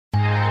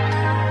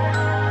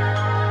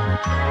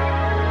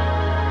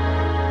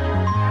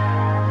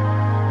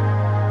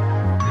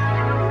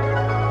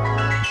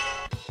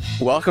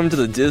Welcome to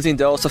the Disney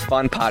Dose of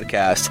Fun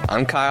podcast.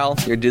 I'm Kyle,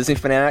 your Disney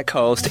fanatic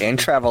host and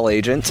travel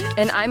agent.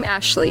 And I'm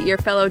Ashley, your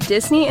fellow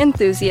Disney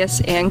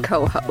enthusiast and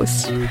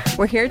co-host.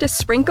 We're here to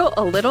sprinkle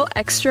a little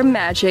extra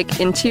magic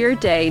into your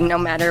day, no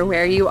matter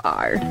where you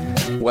are.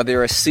 Whether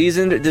you're a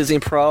seasoned Disney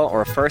pro or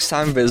a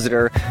first-time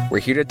visitor, we're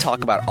here to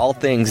talk about all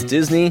things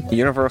Disney,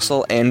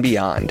 Universal, and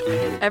beyond.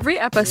 Every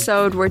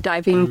episode, we're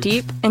diving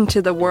deep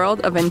into the world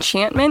of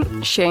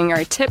enchantment, sharing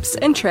our tips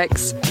and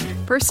tricks,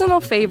 personal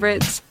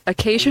favorites,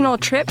 occasional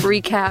trip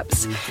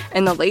recaps,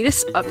 and the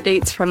latest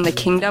updates from the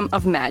Kingdom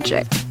of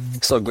Magic.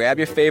 So grab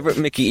your favorite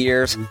Mickey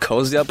ears,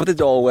 cozy up with a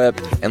Dole Whip,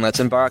 and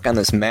let's embark on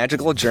this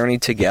magical journey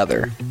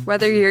together.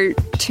 Whether you're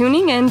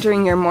tuning in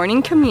during your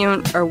morning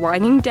commute or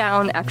winding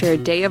down after a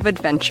day of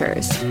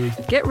adventures,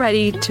 get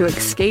ready to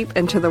escape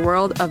into the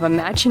world of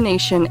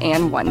imagination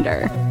and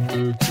wonder.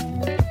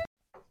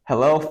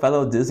 Hello,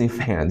 fellow Disney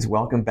fans.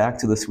 Welcome back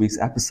to this week's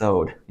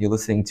episode. You're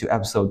listening to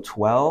episode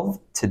 12.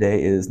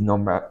 Today is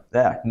November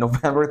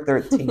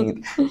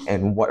 13th.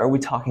 And what are we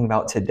talking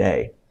about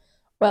today?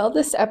 Well,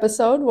 this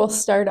episode will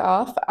start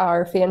off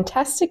our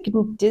fantastic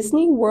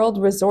Disney World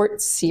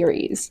Resort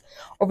series.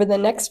 Over the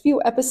next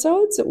few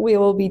episodes, we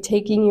will be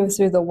taking you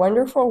through the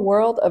wonderful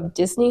world of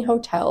Disney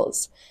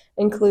hotels,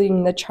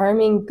 including the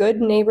charming Good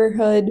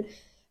Neighborhood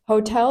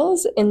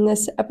hotels. In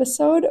this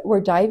episode, we're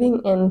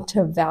diving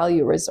into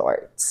value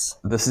resorts.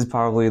 This is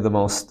probably the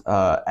most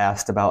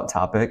asked about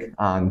topic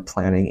on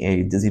planning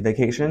a Disney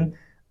vacation.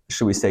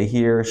 Should we stay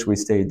here? Should we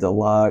stay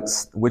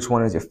deluxe? Which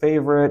one is your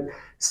favorite?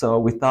 So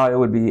we thought it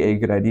would be a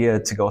good idea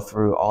to go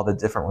through all the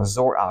different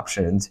resort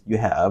options you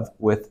have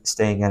with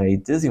staying at a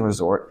Disney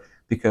resort,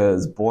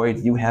 because boy,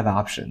 do you have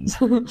options.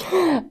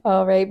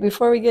 All right,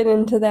 before we get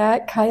into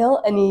that,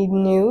 Kyle, any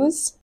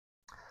news?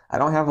 I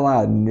don't have a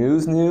lot of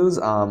news.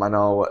 I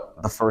know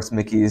the first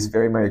Mickey's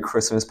Very Merry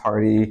Christmas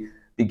party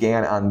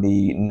began on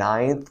the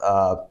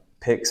 9th.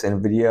 Pics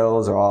and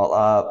videos are all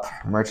up.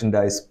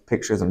 Merchandise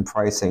pictures and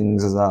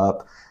pricings is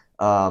up.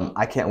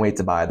 I can't wait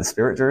to buy the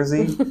Spirit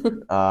jersey.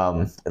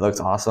 It looks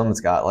awesome.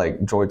 It's got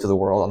like Joy to the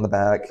World on the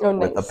back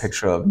with a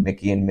picture of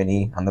Mickey and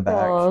Minnie on the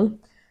back.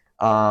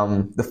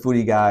 The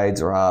foodie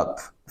guides are up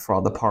for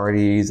all the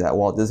parties at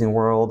Walt Disney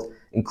World,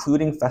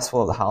 including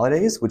Festival of the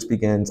Holidays, which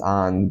begins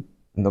on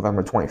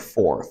November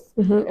 24th.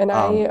 And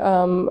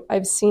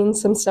I've seen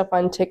some stuff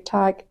on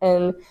TikTok,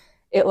 and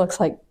it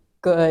looks like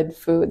good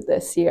food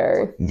this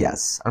year.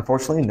 Yes.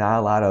 Unfortunately, not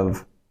a lot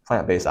of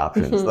plant-based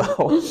options,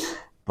 though.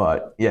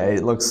 But yeah,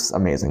 it looks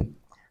amazing.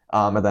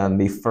 And then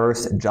the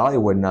first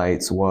Jollywood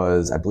Nights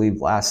was, I believe,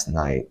 last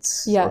night,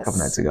 or a couple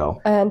nights ago.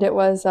 And it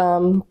was,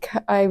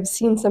 I've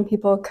seen some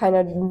people kind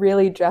of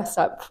really dress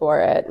up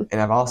for it.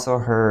 And I've also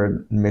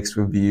heard mixed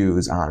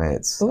reviews on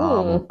it.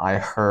 I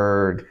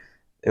heard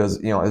it was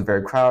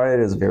very crowded.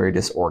 It was very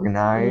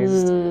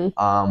disorganized.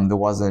 There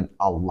wasn't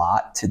a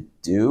lot to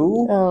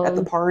do at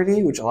the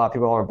party, which a lot of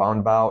people are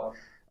bummed about.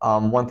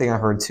 One thing I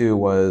heard too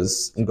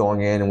was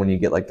going in, and when you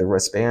get like the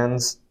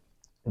wristbands,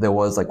 there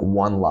was like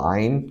one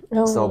line.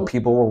 So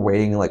people were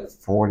waiting like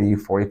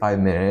 45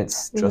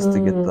 minutes just to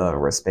get the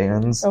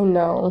wristbands. Oh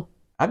no.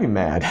 I'd be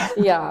mad.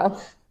 Yeah.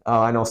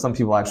 I know some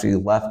people actually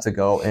left to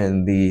go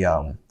in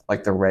the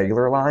like the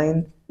regular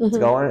line to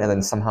go in, and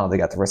then somehow they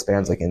got the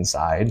wristbands like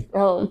inside,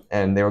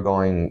 and they were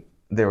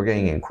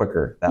getting in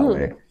quicker that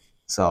way.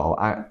 So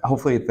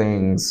hopefully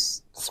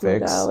things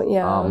fix.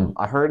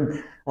 I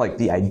heard like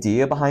the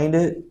idea behind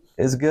it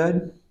is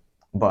good,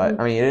 but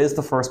I mean it is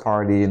the first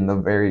party and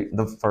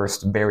the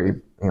first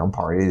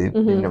party. They've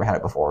never had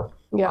it before.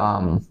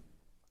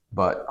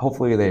 But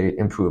hopefully they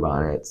improve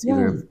on it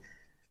either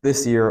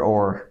this year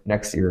or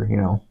next year.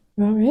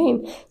 All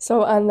right.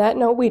 So on that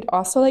note, we'd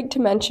also like to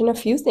mention a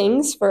few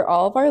things for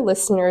all of our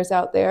listeners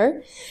out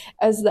there.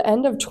 As the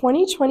end of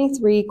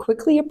 2023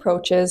 quickly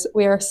approaches,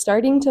 we are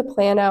starting to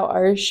plan out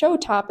our show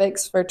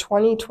topics for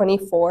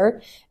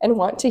 2024 and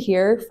want to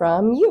hear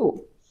from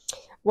you.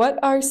 What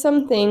are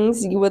some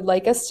things you would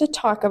like us to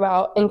talk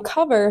about and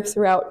cover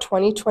throughout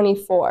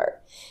 2024?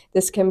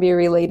 This can be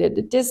related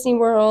to Disney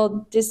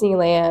World,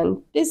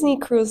 Disneyland, Disney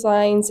Cruise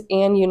Lines,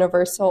 and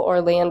Universal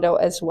Orlando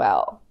as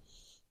well.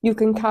 You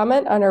can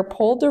comment on our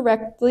poll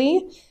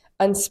directly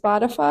on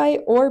Spotify,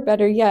 or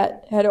better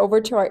yet, head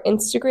over to our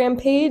Instagram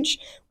page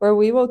where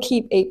we will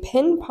keep a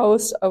pinned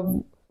post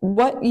of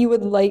what you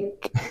would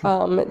like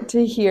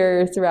to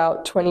hear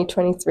throughout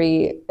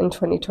 2023 and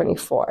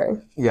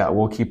 2024. Yeah,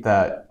 we'll keep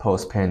that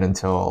post pinned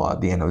until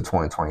the end of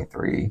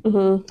 2023.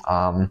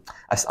 I'm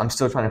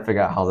still trying to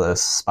figure out how the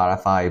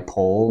Spotify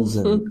polls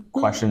and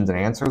questions and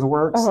answers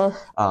works.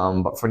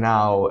 But for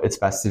now, it's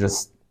best to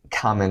just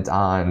comment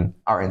on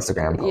our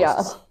Instagram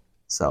posts.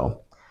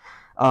 So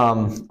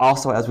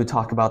also, as we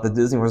talk about the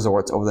Disney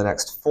resorts over the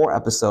next 4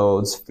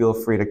 episodes, feel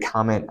free to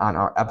comment on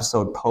our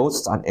episode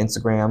posts on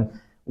Instagram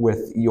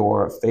with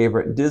your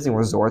favorite Disney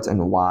resorts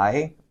and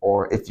why,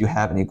 or if you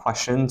have any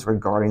questions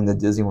regarding the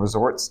Disney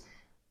resorts,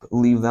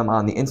 leave them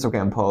on the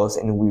Instagram post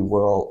and we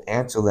will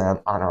answer them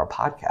on our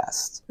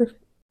podcast.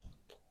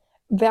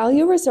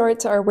 Value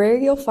resorts are where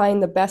you'll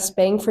find the best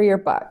bang for your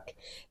buck.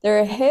 They're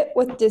a hit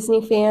with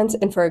Disney fans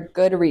and for a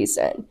good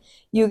reason.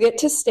 You get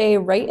to stay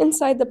right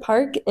inside the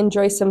park,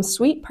 enjoy some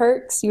sweet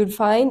perks you'd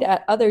find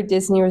at other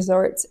Disney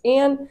resorts,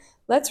 and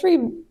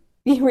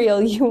be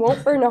real, you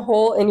won't burn a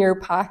hole in your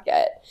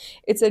pocket.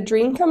 It's a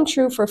dream come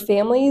true for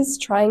families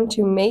trying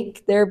to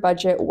make their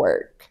budget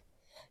work.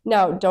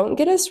 Now, don't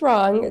get us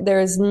wrong,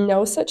 there is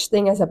no such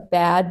thing as a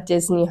bad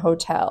Disney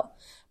hotel.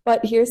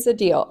 But here's the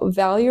deal,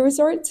 value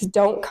resorts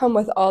don't come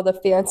with all the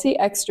fancy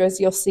extras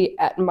you'll see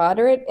at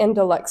moderate and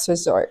deluxe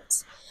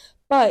resorts.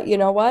 But you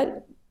know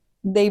what?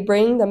 They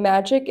bring the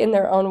magic in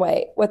their own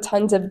way, with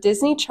tons of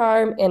Disney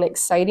charm and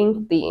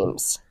exciting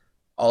themes.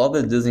 All of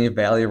the Disney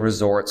Valley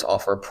resorts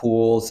offer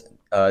pools,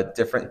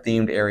 different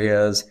themed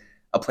areas,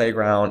 a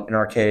playground, an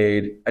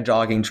arcade, a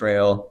jogging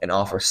trail, and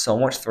offer so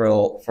much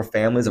thrill for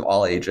families of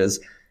all ages.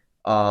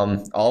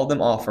 All of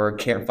them offer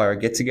campfire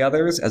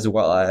get-togethers as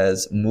well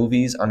as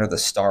movies under the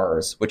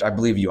stars, which I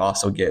believe you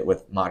also get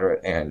with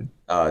moderate and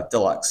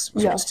deluxe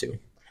resorts too.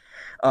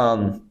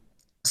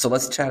 So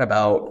let's chat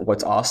about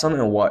what's awesome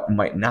and what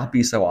might not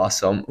be so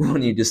awesome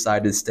when you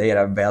decide to stay at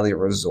a Valley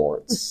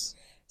Resorts.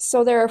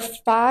 So there are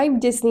 5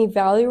 Disney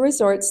Valley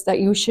resorts that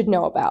you should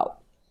know about.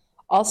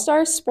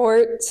 All-Star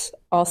Sports,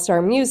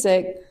 All-Star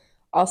Music,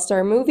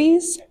 All-Star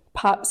Movies,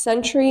 Pop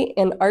Century,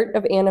 and Art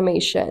of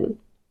Animation.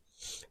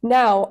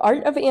 Now,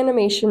 Art of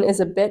Animation is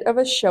a bit of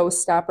a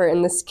showstopper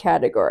in this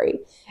category.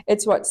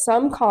 It's what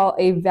some call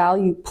a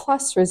Value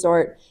Plus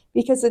resort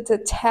because it's a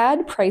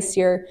tad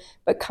pricier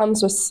but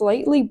comes with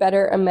slightly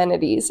better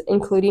amenities,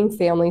 including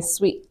family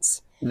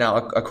suites. Now,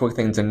 a quick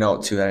thing to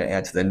note, too, that I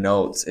add to the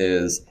notes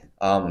is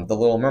the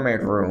Little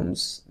Mermaid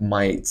rooms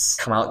might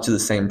come out to the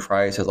same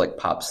price as like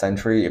Pop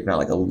Century, if not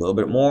like a little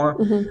bit more.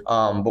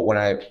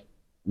 But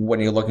when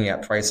you're looking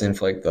at pricing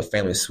for like the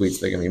family suites,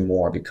 they're gonna be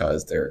more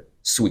because they're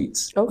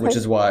suites, which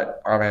is what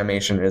Art of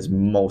Animation is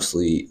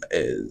mostly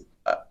is.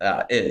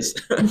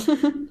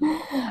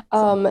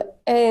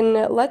 And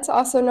let's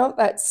also note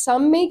that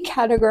some may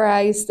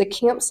categorize the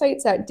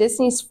campsites at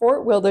Disney's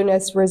Fort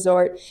Wilderness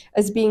Resort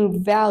as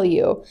being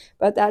value,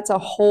 but that's a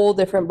whole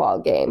different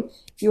ballgame.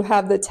 You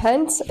have the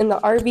tents and the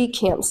RV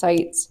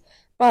campsites,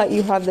 but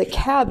you have the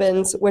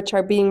cabins, which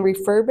are being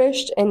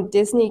refurbished, and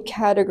Disney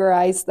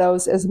categorized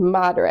those as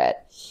moderate.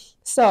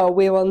 So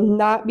we will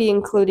not be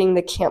including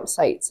the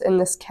campsites in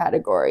this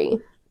category.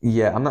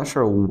 Yeah, I'm not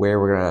sure where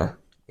we're going to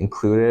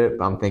include it,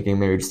 but I'm thinking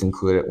maybe just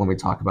include it when we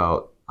talk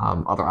about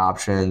other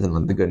options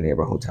and the Good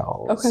Neighbor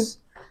hotels. Okay.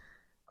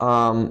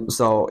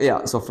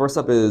 So first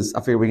up is,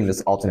 I figure we can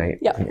just alternate.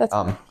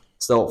 Yeah.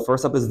 So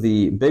first up is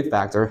the big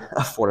factor,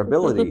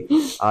 affordability.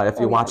 If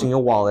you're watching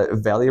your wallet,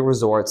 Value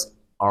Resorts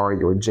are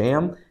your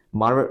jam.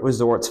 Moderate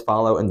resorts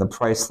follow in the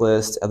price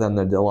list, and then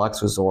the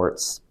deluxe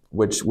resorts,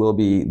 which will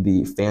be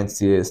the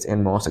fanciest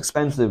and most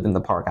expensive in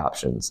the park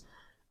options.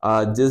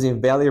 Disney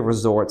Valley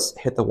Resorts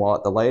hit the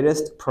wallet the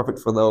lightest, perfect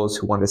for those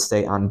who want to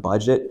stay on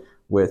budget,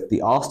 with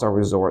the All-Star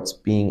Resorts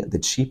being the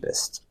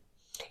cheapest.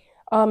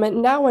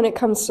 And now when it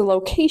comes to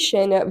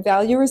location,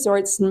 Value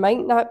Resorts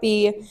might not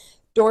be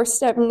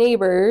doorstep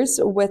neighbors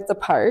with the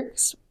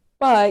parks,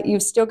 but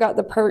you've still got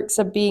the perks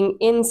of being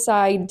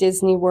inside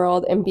Disney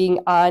World and being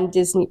on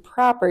Disney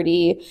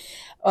property,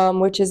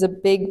 which is a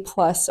big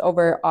plus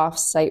over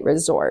off-site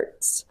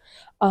resorts.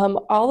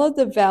 All of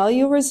the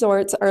Value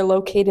Resorts are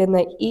located in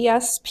the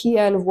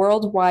ESPN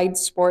Worldwide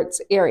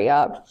Sports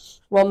area,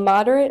 while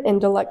moderate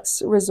and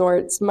deluxe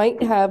resorts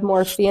might have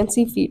more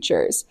fancy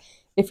features.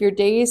 If your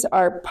days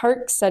are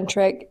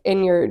park-centric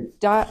and you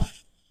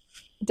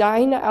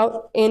dine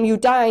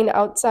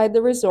outside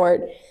the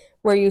resort,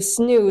 where you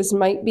snooze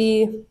might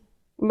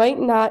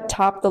not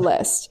top the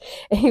list.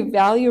 A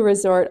Value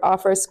Resort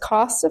offers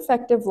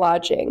cost-effective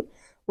lodging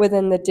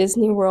within the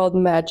Disney World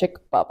magic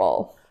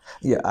bubble.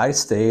 Yeah, I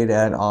stayed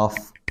at an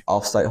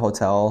off-site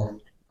hotel,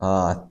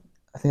 I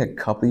think a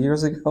couple of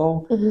years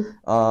ago.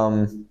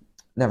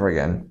 Never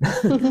again.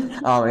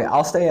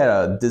 I'll stay at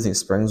a Disney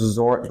Springs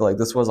resort. Like,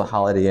 this was a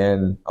Holiday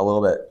Inn a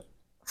little bit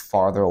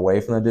farther away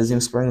from the Disney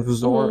Springs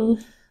resort.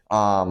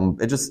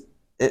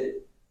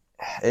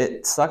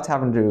 It sucked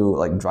having to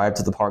like drive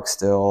to the park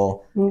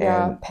still.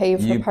 Yeah, and pay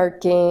for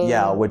parking.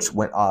 Yeah, which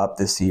went up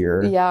this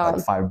year. Yeah,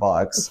 like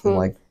 $5. And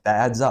like that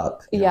adds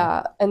up.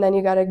 Yeah, and then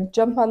you got to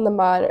jump on the the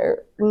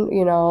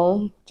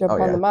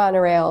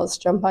monorails,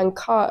 jump on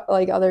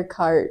other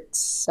carts.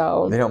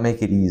 So they don't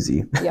make it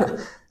easy. Yeah.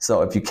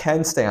 So if you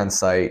can stay on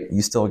site,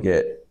 you still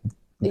get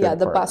the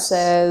perks.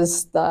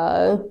 Buses,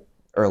 the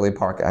early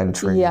park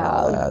entry. And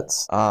all that.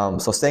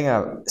 So staying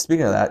at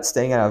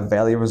a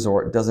Valley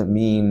Resort doesn't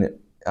mean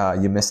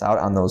you miss out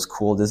on those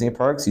cool Disney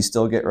parks. You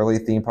still get early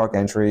theme park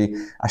entry,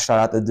 a shout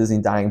out to the Disney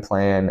dining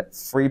plan,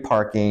 free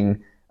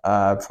parking,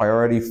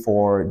 priority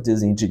for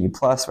Disney Genie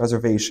Plus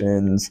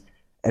reservations,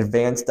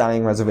 advanced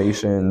dining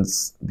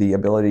reservations, the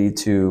ability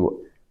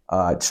to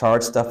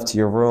charge stuff to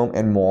your room,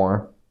 and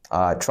more.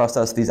 Trust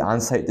us, these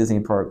on-site Disney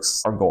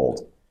perks are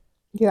gold.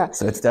 Yeah.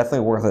 So it's definitely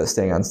worth it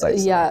staying on site.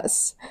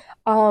 Yes.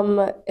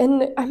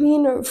 And I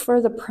mean, for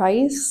the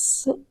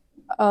price,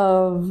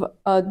 of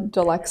a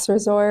deluxe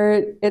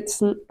resort,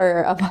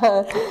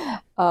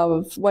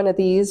 of one of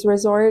these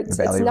resorts, it's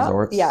Valley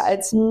not, yeah, resorts.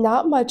 it's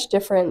not much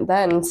different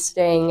than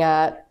staying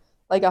at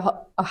like a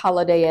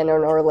Holiday Inn in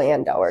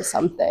Orlando or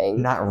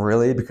something. Not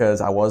really,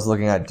 because I was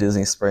looking at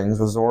Disney Springs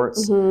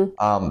resorts.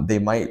 Hmm. They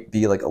might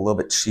be like a little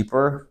bit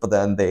cheaper, but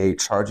then they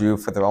charge you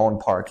for their own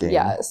parking, which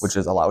Yes.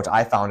 is a lot, which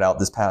I found out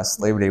this past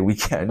Labor Day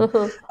weekend.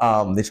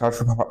 They charge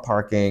for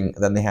parking,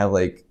 then they have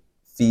like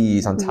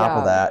fees on top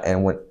of Yeah. that,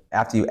 and when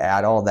after you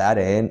add all that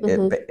in,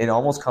 Hmm. it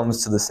almost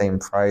comes to the same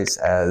price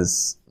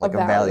as A like a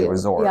Valley value.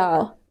 resort.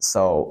 Yeah.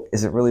 So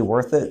is it really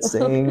worth it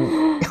staying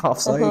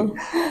offsite?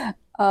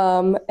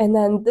 And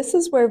then this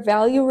is where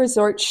value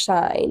resorts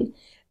shine.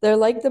 They're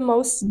like the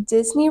most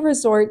Disney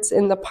resorts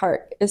in the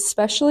park,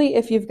 especially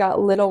if you've got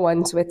little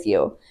ones with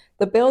you.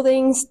 The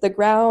buildings, the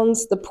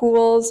grounds, the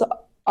pools,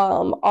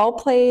 all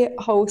play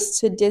host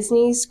to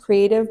Disney's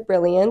creative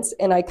brilliance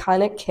and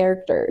iconic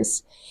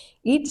characters.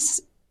 Each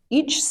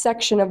each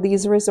section of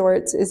these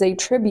resorts is a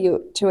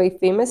tribute to a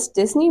famous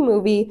Disney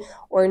movie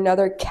or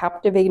another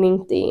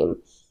captivating theme.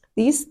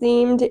 These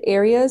themed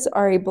areas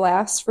are a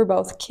blast for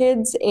both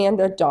kids and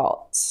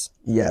adults.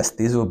 Yes,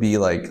 these will be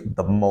like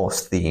the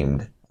most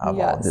themed of all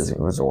Yes. Disney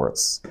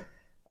resorts.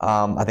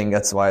 I think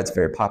that's why it's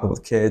very popular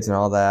with kids and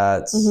all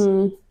that.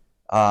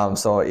 Hmm.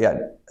 So yeah,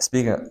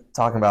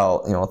 talking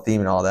about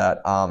theme and all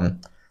that.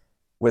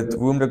 With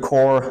room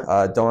decor,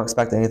 don't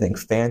expect anything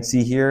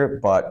fancy here,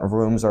 but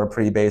rooms are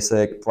pretty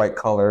basic, bright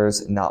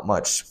colors, not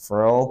much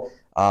frill.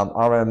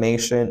 Our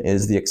animation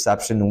is the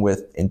exception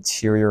with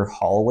interior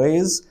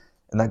hallways,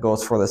 and that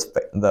goes for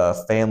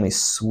the family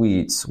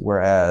suites,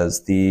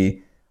 whereas the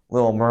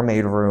Little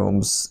Mermaid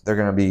rooms, they're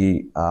going to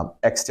be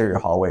exterior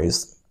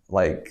hallways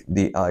like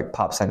the like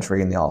Pop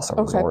Century and the All Star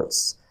Okay.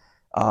 resorts.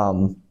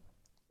 Um,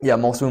 yeah,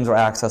 most rooms are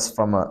accessed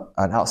from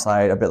an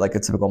outside, a bit like a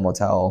typical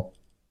motel,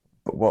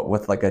 but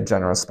with like a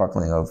generous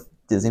sparkling of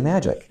Disney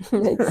magic.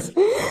 Nice.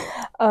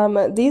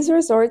 These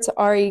resorts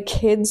are a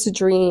kid's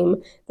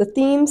dream. The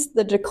themes,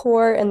 the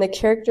decor, and the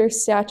character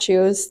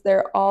statues,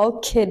 they're all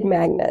kid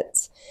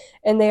magnets.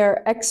 And they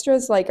are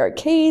extras like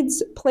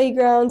arcades,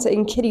 playgrounds,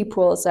 and kiddie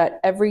pools at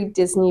every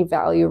Disney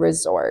Value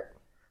resort.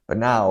 But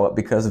now,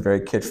 because they're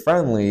very kid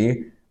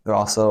friendly, they're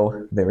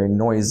also very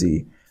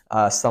noisy.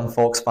 Some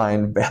folks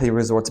find Valley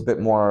resorts a bit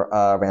more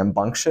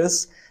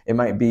rambunctious. It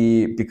might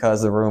be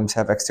because the rooms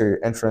have exterior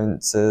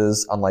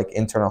entrances, unlike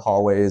internal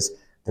hallways.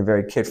 They're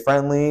very kid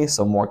friendly,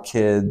 so more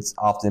kids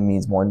often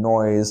means more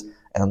noise,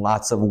 and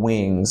lots of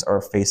wings are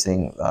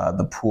facing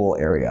the pool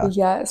area.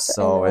 Yes,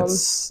 So and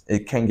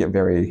it can get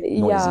very yeah,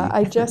 noisy.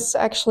 I just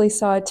actually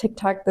saw a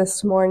TikTok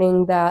this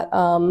morning that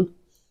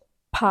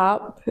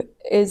Pop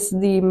is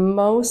the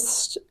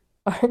most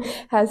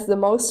has the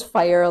most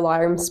fire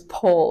alarms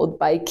pulled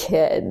by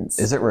kids.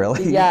 Is it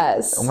really?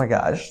 Yes. Oh my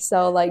gosh.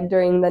 So like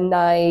during the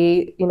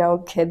night,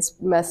 kids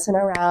messing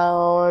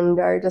around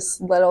or just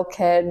little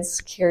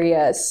kids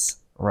curious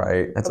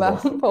Right. That's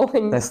about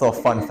pulling. nice little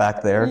fun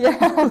fact there. Yeah.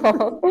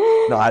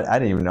 No, I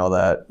didn't even know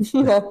that.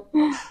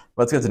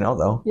 But it's good to know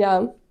though.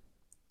 Yeah.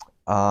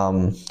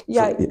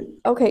 Yeah.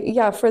 Okay.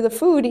 Yeah. For the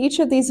food, each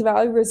of these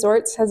value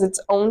resorts has its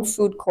own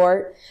food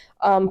court,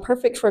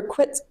 perfect for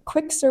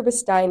quick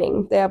service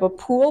dining. They have a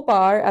pool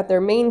bar at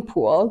their main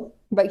pool.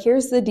 But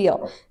here's the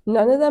deal.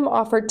 None of them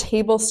offer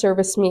table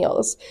service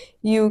meals.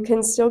 You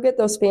can still get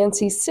those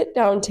fancy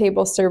sit-down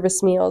table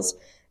service meals,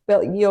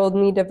 but you'll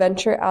need to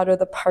venture out of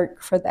the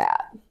park for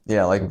that.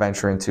 Yeah, like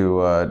venture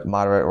into a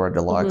moderate or a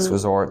deluxe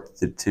resort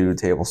to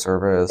table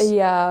service.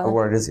 Yeah.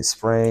 Or go to Disney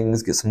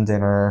Springs, get some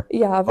dinner.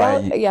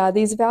 Yeah,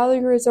 these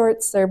value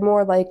resorts, they're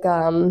more like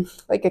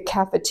a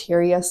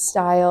cafeteria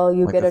style.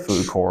 You Like get the a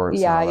food courts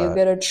and yeah, all you that.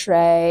 get a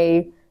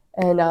tray,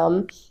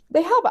 and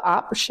they have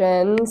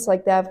options.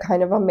 Like they have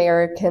kind of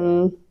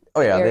American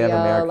Oh yeah, they have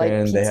area, like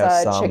American. pizza, They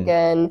have some.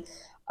 chicken.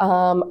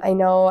 I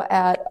know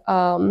at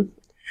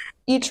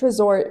each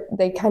resort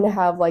they kind of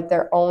have like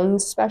their own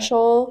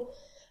special.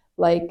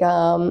 Like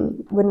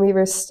when we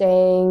were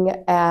staying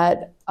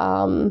at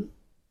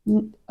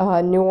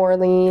New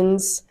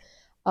Orleans,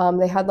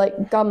 they had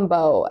like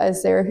gumbo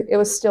as their. It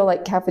was still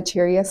like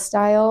cafeteria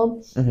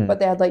style, Mhm. but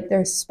they had like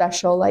their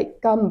special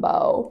like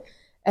gumbo.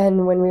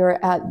 And when we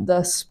were at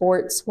the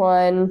sports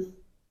one,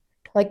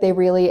 like they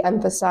really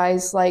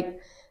emphasized like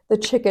the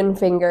chicken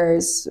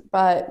fingers,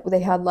 but they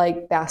had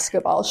like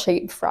basketball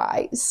shaped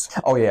fries.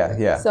 Oh yeah,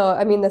 yeah. So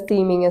I mean, the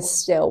theming is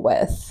still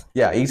with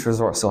Yeah, each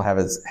resort still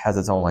has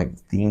its own like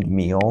themed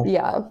meal.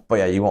 yeah. But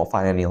yeah, you won't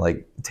find any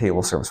like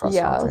table service restaurants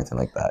Yeah. or anything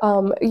like that.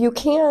 You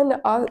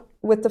can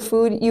with the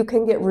food, you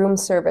can get room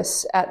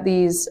service at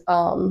these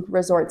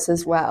resorts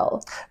as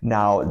well.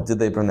 Now, did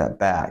they bring that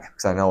back?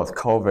 Because I know with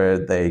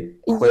COVID, they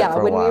quit Yeah, for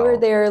a when while. we were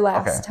there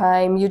last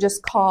time, you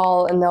just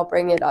call and they'll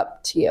bring it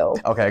up to you.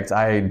 Okay, 'cause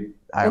I And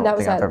don't that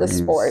was think I've at ever the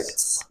used.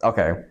 sports.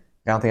 Okay, I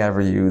don't think I ever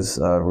use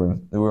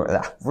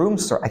room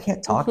service. I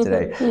can't talk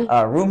today.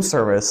 Room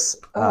service.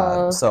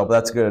 Uh-huh. So, but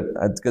that's good.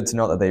 It's good to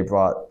know that they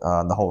brought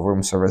the whole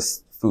room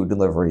service food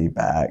delivery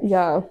bag.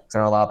 Yeah. So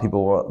I know a lot of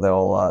people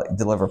they'll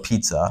deliver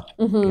pizza,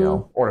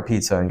 order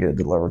pizza and get it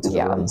delivered to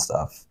the room and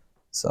stuff.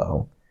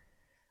 So,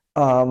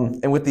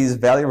 and with these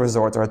value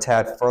resorts are a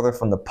tad further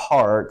from the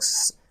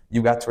parks,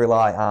 you got to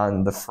rely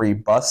on the free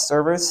bus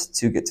service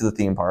to get to the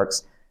theme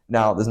parks.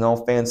 Now, there's no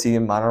fancy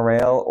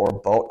monorail or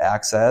boat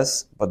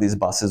access, but these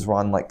buses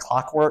run like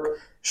clockwork,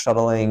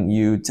 shuttling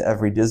you to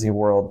every Disney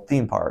World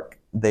theme park.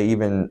 They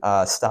even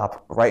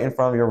stop right in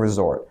front of your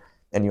resort.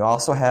 And you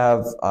also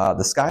have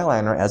the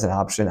Skyliner as an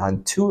option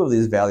on 2 of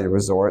these value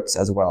resorts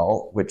as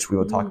well, which we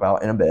will talk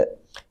about in a bit.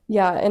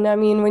 Yeah, and I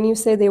mean, when you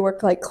say they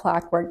work like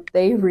clockwork,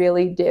 they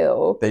really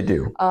do. They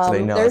do. So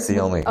they know it's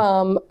the only.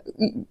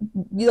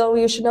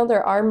 You should know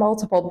there are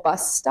multiple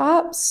bus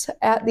stops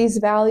at these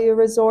value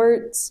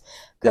resorts.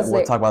 Yeah,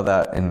 we'll talk about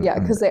that.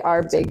 Because they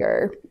are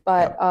bigger.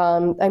 But,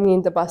 I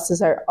mean, the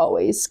buses are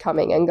always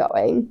coming and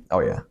going. Oh,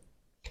 yeah.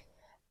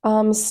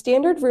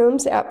 Standard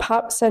rooms at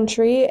Pop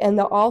Century and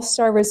the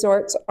All-Star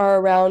Resorts are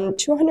around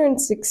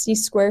 260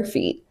 square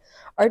feet.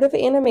 Art of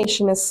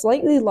Animation is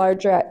slightly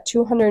larger at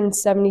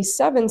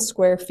 277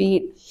 square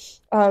feet.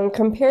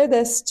 Compare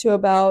this to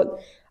about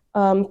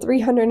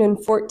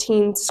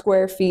 314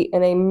 square feet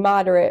in a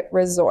moderate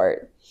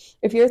resort.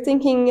 If you're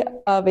thinking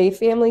of a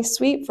family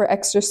suite for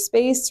extra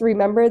space,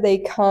 remember they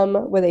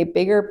come with a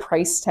bigger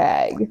price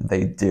tag.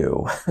 They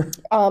do.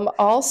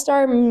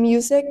 All-Star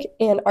Music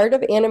and Art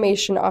of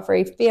Animation offer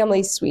a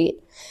family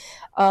suite.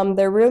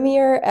 They're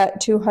roomier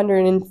at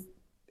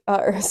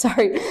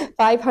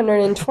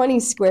 520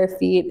 square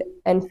feet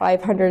and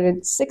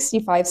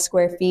 565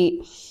 square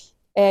feet,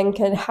 and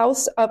can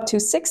house up to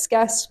 6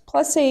 guests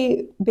plus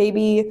a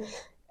baby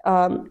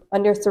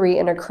under 3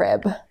 in a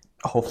crib.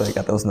 Hopefully I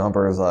got those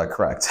numbers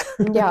correct.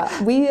 Yeah,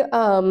 we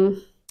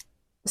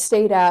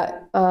stayed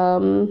at,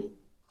 I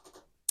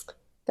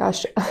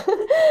think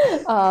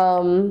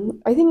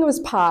it was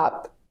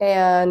Pop,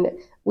 and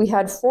we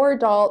had 4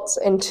 adults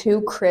and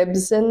 2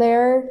 cribs in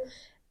there,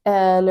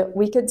 and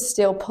we could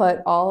still put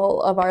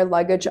all of our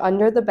luggage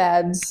under the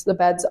beds. The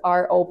beds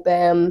are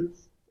open,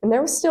 and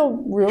there was still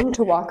room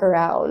to walk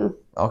around.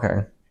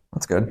 Okay,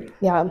 that's good.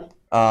 Yeah.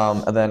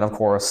 And then, of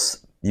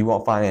course, you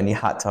won't find any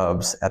hot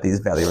tubs at these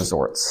value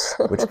resorts,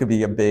 which could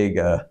be a big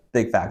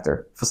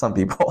factor for some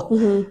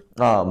people.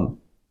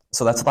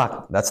 So that's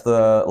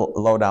the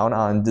lowdown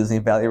on Disney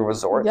Value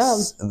Resorts. Yeah.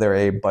 They're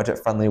a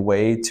budget-friendly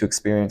way to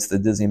experience the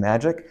Disney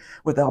magic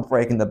without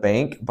breaking the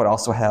bank, but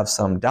also have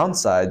some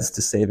downsides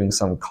to saving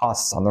some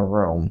costs on the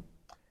room.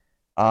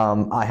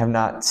 I have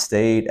not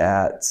stayed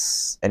at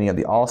any of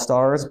the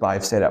All-Stars, but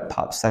I've stayed at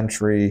Pop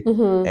Century,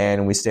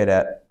 and we stayed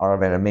at Art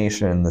of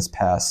Animation this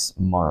past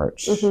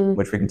March,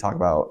 which we can talk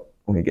about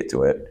when we get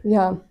to it.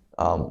 Yeah.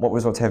 What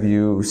resorts have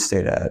you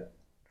stayed at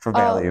for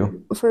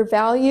value? For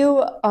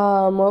value,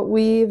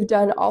 we've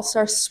done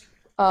All-Star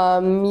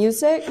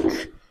Music,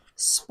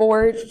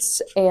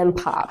 Sports, and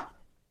Pop.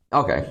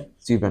 Okay,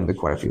 so you've been to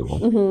quite a few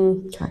of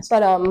them. Nice.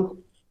 But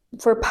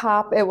for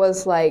Pop, it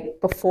was like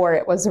before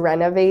it was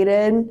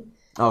renovated.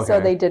 Okay.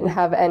 So they didn't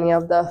have any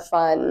of the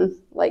fun,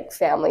 like,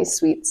 family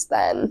suites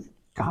then.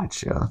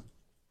 Gotcha.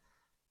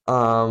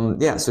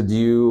 So do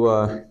you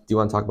want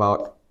to talk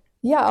about?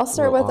 Yeah, I'll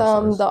start with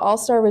the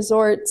All-Star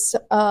Resorts.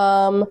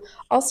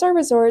 All-Star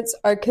Resorts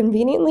are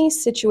conveniently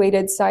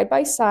situated side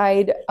by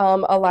side,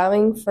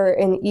 allowing for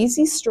an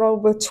easy stroll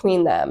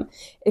between them.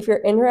 If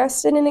you're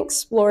interested in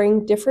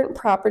exploring different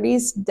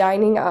properties,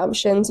 dining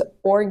options,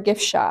 or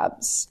gift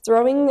shops.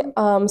 Throwing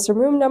some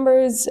room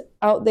numbers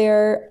out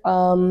there,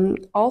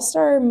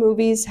 All-Star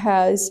Movies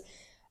has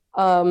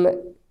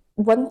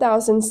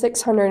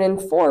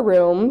 1,604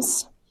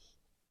 rooms.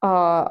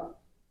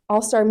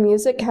 All-Star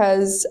Music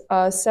has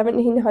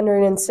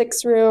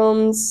 1,706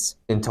 rooms.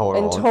 In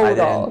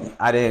total.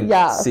 I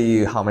didn't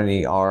see how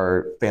many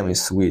are family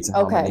suites and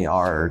how many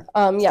are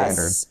standard.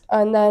 Yes.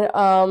 And then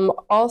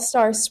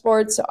All-Star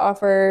Sports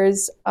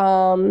offers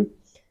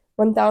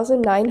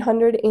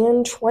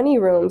 1,920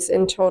 rooms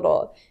in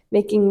total,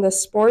 making the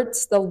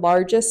sports the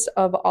largest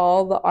of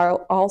all the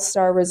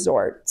All-Star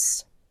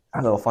resorts.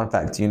 A little fun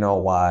fact. Do you know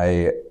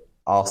why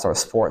All-Star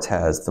Sports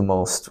has the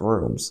most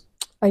rooms?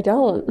 I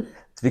don't.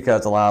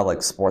 Because a lot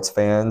of sports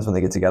fans, when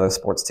they get together,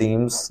 sports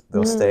teams,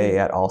 they'll stay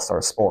at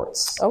All-Star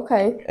Sports.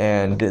 Okay.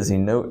 And Disney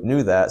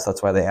knew that, so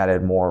that's why they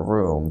added more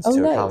rooms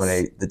to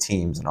accommodate the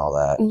teams and all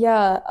that.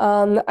 Yeah,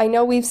 I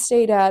know we've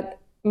stayed at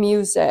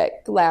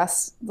Music the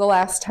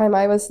last time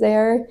I was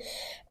there,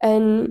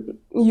 and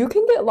you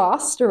can get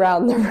lost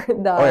around the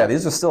Oh yeah,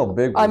 these are still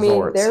big resorts. I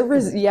mean,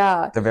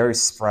 they're very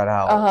spread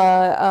out.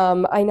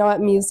 I know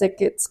at Music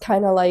it's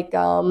kind of like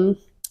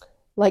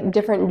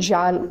different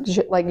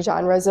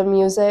genres of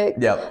music.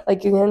 Yep.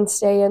 Like you can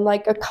stay in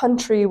like a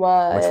country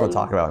one, which we'll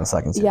talk about in a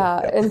second.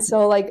 Yeah, yep. And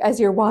so as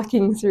you're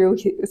walking through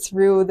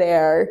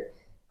there,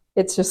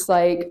 it's just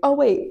like, oh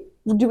wait,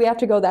 do we have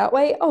to go that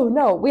way? Oh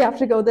no, we have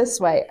to go this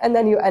way, and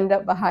then you end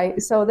up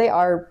behind. So they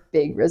are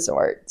big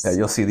resorts. Yeah,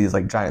 you'll see these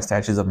giant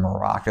statues of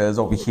maracas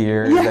over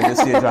here. Yeah. Then you'll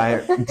see a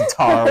giant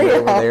guitar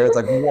over there. It's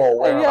like, whoa,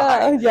 where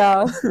am I?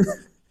 Yeah.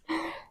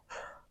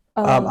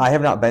 I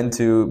have not been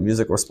to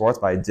music or sports,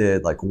 but I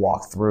did like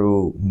walk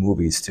through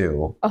movies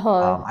too.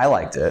 Uh-huh. I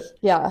liked it.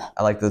 Yeah.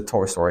 I like the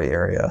Toy Story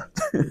area.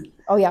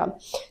 Oh, yeah.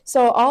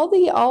 So all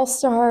the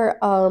All-Star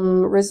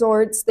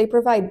resorts, they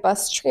provide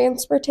bus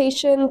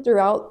transportation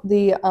throughout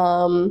the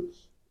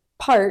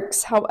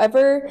parks.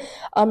 However,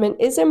 it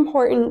is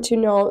important to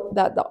note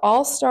that the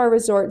All-Star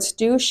resorts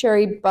do share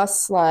a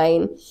bus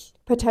line,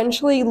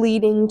 potentially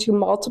leading to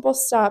multiple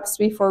stops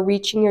before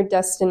reaching your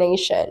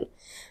destination.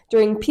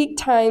 During peak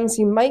times,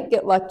 you might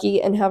get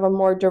lucky and have a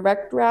more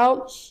direct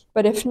route,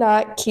 but if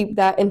not, keep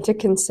that into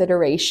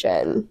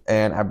consideration.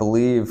 And I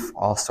believe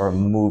All Star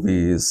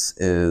Movies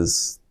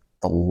is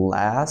the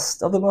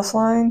last of the bus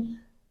line.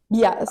 I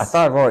Yes.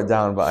 thought I wrote it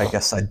down, but I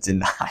guess I did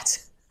not.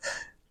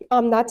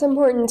 That's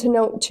important to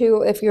note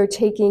too if you're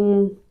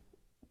taking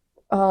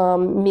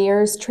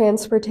Mears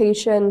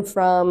transportation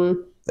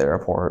from The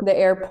airport. the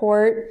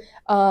airport.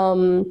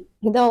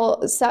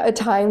 They'll set a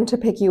time to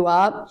pick you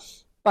up,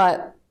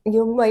 but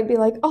you might be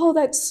like, oh,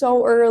 that's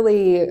so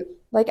early.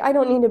 Like, I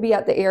don't need to be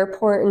at the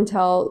airport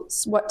until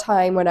what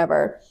time,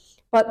 whatever.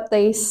 But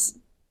they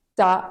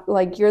stop,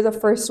 like, you're the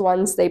first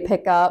ones they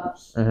pick up,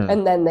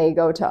 and then they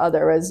go to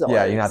other resorts.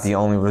 Yeah, you're not the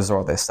only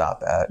resort they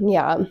stop at.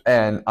 Yeah.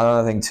 And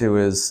another thing too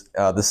is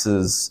this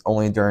is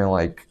only during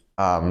like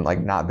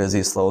not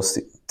busy, slow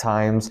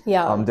times.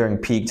 Yeah. During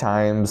peak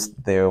times,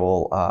 they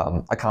will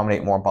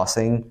accommodate more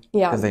busing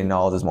Yeah. because they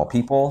know there's more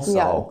people.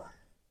 So,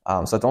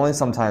 so it's only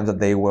sometimes that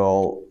they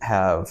will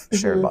have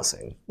shared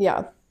busing.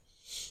 Yeah.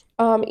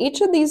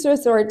 Each of these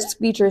resorts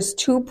features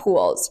two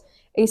pools,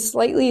 a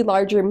slightly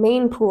larger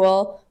main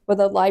pool with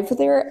a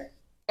livelier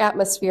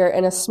atmosphere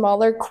and a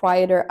smaller,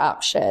 quieter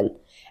option.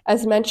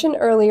 As mentioned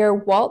earlier,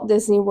 Walt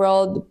Disney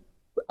World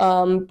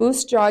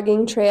boosts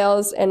jogging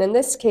trails, and in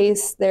this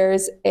case,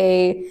 there's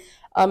a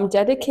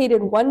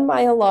dedicated 1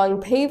 mile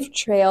long paved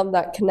trail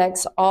that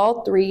connects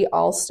all three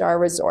All-Star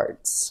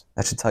resorts.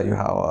 That should tell you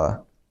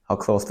how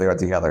close they are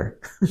together.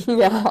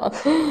 Yeah.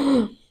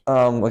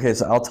 Okay,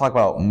 so I'll talk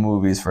about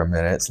movies for a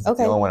minute, since it's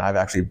the only one I've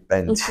actually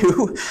been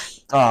to.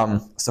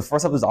 So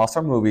first up is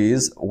All-Star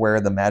Movies,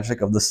 where the magic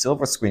of the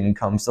silver screen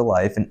comes to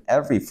life in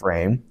every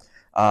frame.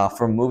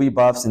 For movie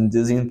buffs and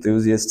Disney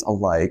enthusiasts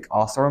alike,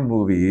 All-Star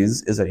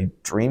Movies is a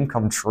dream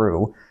come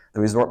true.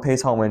 The resort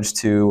pays homage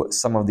to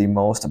some of the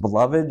most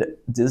beloved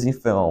Disney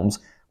films,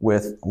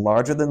 with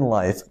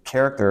larger-than-life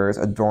characters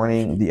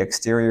adorning the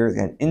exteriors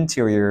and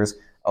interiors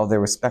of their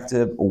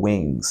respective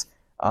wings.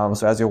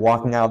 So as you're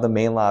walking out of the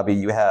main lobby,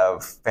 you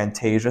have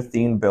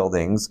Fantasia-themed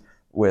buildings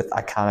with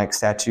iconic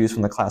statues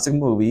from the classic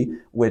movie,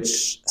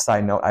 which,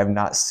 side note, I've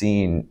not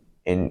seen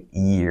in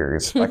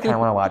years. I kind of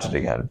want to watch it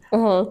again.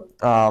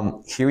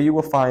 Here you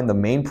will find the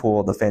main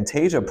pool, the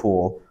Fantasia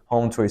pool,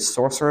 home to a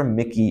Sorcerer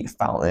Mickey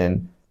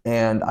fountain.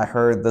 And I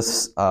heard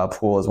this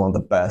pool is one of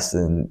the best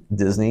in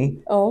Disney.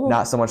 Oh.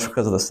 Not so much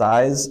because of the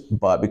size,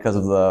 but because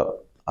of the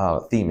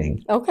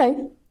theming. Okay.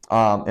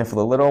 And for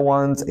the little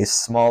ones, a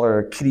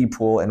smaller kiddie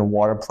pool and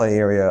water play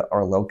area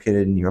are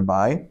located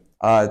nearby.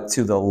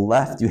 To the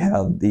left, you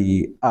have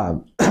the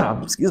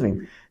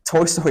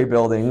Toy Story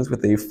buildings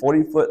with a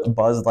 40-foot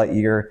Buzz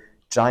Lightyear,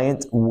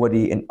 giant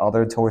Woody, and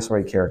other Toy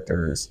Story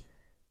characters.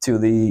 To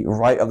the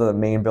right of the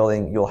main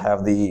building, you'll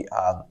have the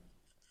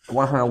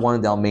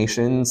 101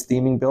 Dalmatians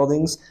theming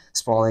buildings,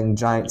 sprawling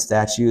giant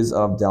statues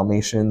of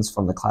Dalmatians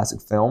from the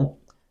classic film.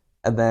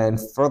 And then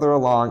further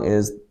along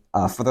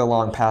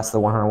past the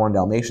 101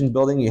 Dalmatians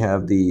building, you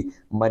have the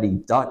Mighty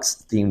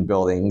Ducks themed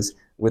buildings,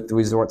 with the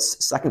resort's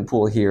second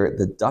pool here,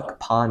 the Duck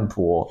Pond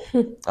Pool,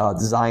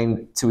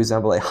 designed to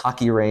resemble a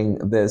hockey ring.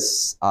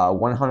 This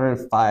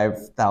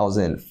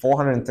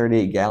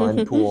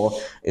 105,438-gallon pool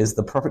is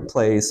the perfect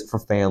place for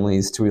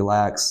families to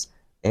relax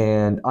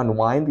and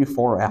unwind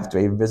before or after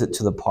a visit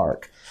to the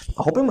park. I'm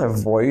hoping my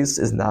voice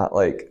is not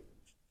like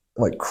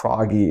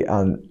croggy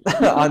on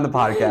on the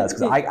podcast,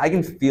 because I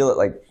can feel it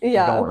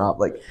going up,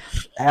 like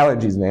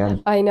allergies,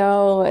 man. I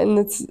know, and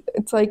it's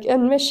like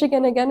in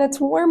Michigan again, it's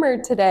warmer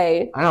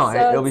today. I know,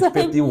 so it'll be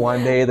 50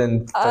 one day,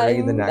 then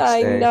 30 the next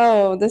day. I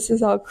know, this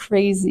is all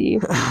crazy.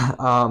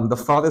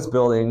 The farthest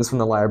buildings from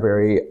the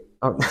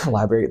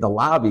the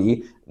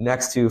lobby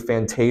next to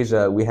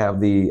Fantasia, we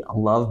have the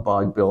Love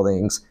Bug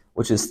buildings,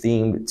 which is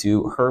themed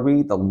to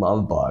Herbie the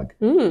Love Bug,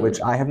 which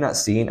I have not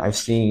seen. I've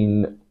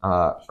seen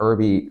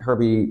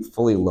Herbie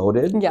Fully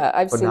Loaded. Yeah,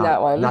 I've seen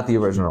that one. Not the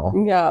original.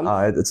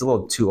 Yeah. It's a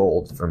little too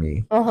old for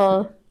me.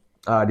 Do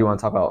you want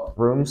to talk about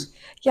rooms?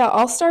 Yeah,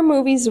 All-Star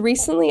Movies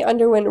recently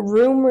underwent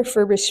room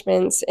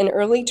refurbishments in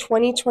early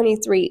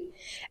 2023,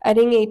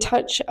 adding a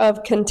touch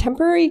of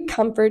contemporary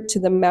comfort to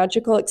the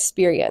magical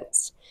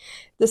experience.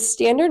 The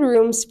standard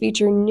rooms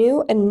feature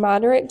new and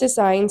moderate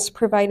designs,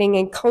 providing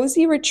a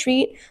cozy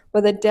retreat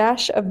with a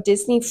dash of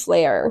Disney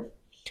flair.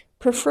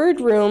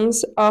 Preferred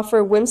rooms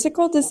offer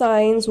whimsical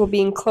designs while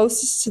being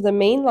closest to the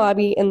main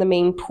lobby and the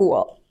main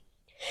pool.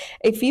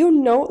 A few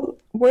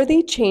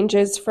noteworthy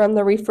changes from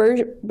the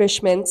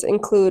refurbishments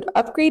include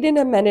upgraded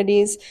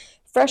amenities,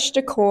 fresh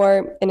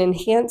decor, and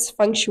enhanced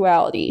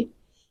functionality.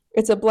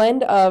 It's a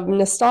blend of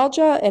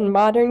nostalgia and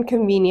modern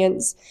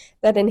convenience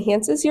that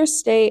enhances your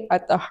stay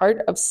at the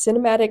heart of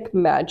cinematic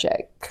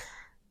magic.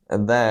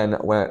 And then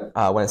when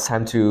it's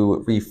time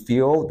to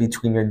refuel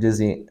between your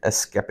Disney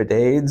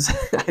escapades,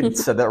 I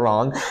said that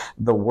wrong.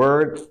 The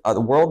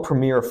world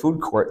premiere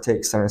food court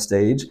takes center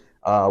stage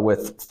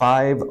with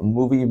 5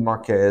 movie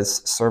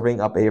marquets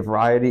serving up a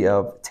variety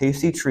of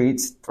tasty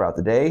treats throughout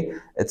the day.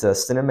 It's a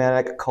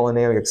cinematic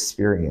culinary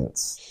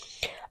experience.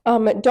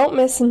 Don't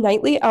miss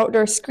nightly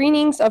outdoor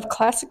screenings of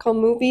classical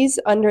movies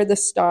under the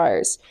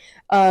stars,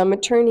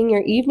 turning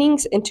your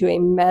evenings into a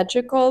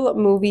magical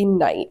movie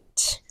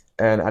night.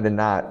 And I did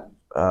not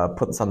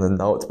put this on the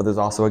notes, but there's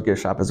also a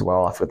gift shop as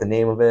well. I forget the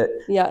name of it,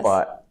 Yes.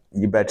 but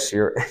you bet it's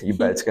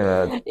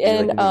gonna be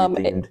And like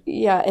movie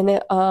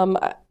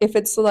themed. if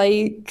it's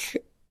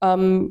like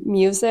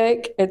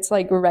music, it's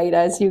like right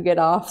as you get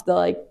off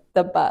the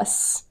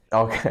bus.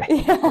 Okay.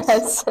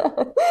 Yes.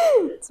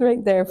 It's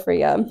right there for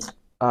you.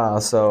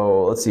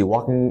 So let's see.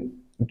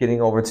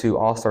 Getting over to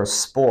All Star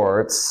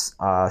Sports,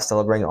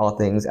 celebrating all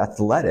things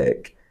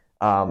athletic.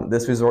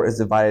 This resort is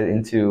divided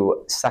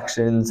into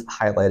sections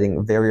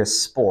highlighting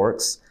various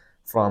sports,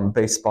 from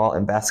baseball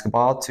and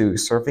basketball to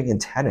surfing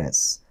and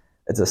tennis.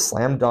 It's a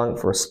slam dunk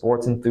for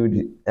sports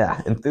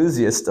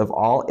enthusiasts of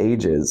all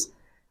ages.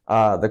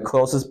 The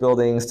closest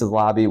buildings to the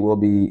lobby will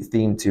be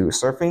themed to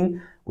surfing,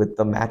 with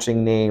the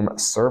matching name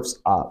Surfs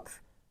Up.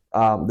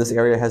 This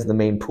area has the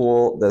main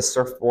pool, the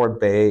surfboard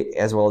bay,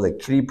 as well as a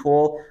kiddie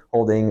pool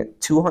holding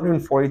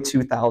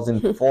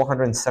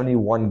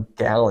 242,471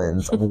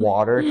 gallons of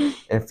water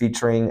and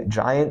featuring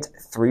giant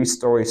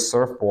 3-story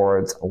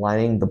surfboards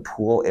lining the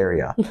pool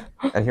area.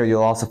 And here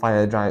you'll also find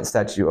a giant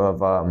statue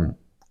of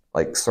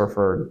like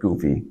surfer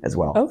Goofy as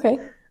well. Okay.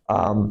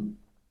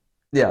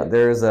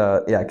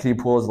 Kiddie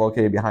pool is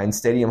located behind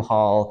Stadium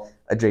Hall,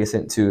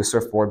 adjacent to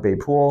Surfboard Bay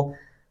Pool.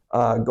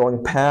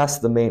 Going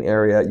past the main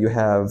area, you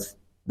have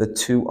the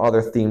 2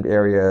 other themed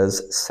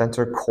areas,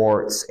 Center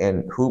Courts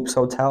and Hoops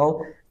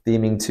Hotel,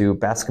 theming to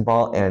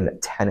basketball and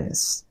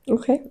tennis.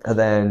 Okay. And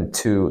then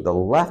to the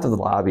left of the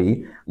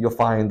lobby, you'll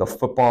find the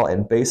football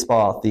and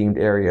baseball themed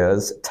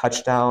areas,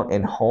 Touchdown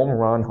and Home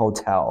Run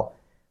Hotel.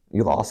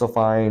 You'll also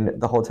find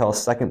the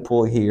hotel's second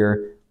pool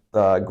here,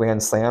 the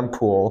Grand Slam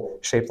pool,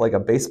 shaped like a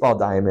baseball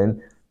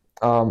diamond.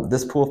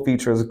 This pool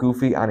features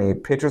Goofy on a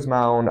pitcher's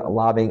mound,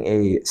 lobbing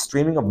a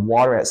streaming of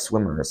water at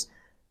swimmers.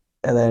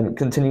 And then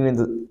continuing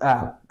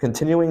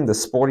the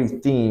sporty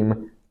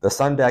theme, the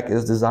sun deck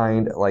is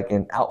designed like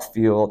an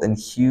outfield, and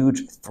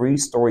huge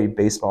 3-story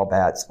baseball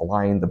bats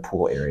line the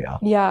pool area.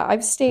 Yeah,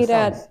 I've stayed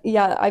at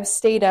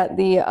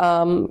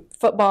the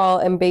football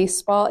and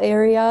baseball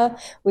area.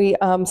 We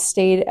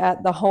stayed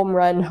at the Home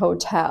Run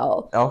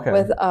Hotel. Okay.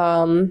 With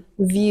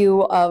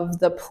view of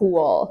the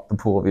pool. The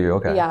pool view,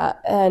 okay. Yeah,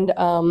 and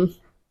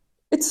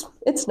it's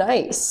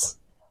nice.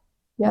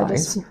 Yeah,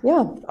 Nice.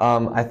 yeah.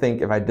 I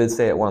think if I did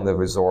stay at one of the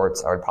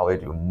resorts, I would probably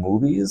do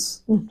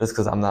movies, just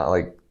because I'm not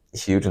like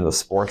huge into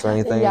sports or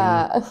anything.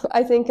 Yeah,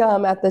 I think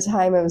at the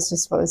time it was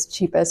just what was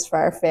cheapest for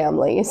our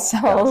family. So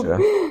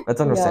Gotcha.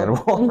 That's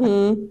understandable.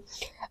 Yeah.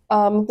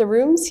 Mm-hmm. The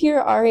rooms here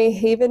are a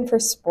haven for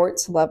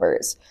sports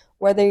lovers.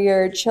 Whether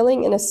you're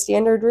chilling in a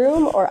standard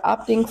room or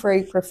opting for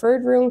a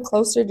preferred room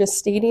closer to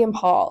Stadium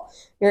Hall,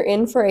 you're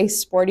in for a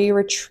sporty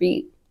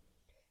retreat.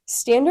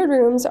 Standard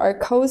rooms are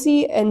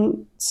cozy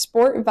and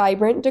sport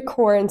vibrant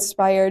decor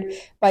inspired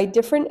by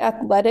different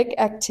athletic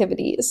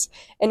activities.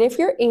 And if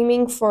you're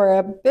aiming for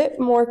a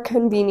bit more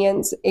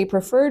convenience, a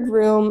preferred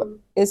room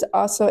is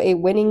also a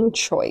winning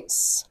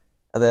choice.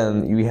 And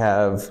then you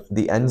have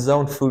the End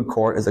Zone Food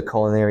Court is a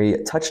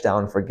culinary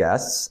touchdown for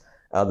guests.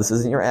 This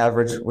isn't your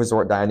average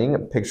resort dining.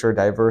 Picture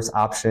diverse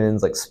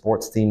options like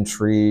sports-themed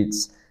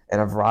treats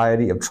and a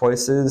variety of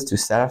choices to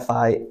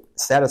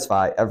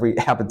satisfy every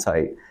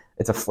appetite.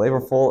 It's a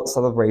flavorful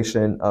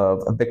celebration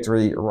of a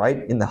victory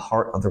right in the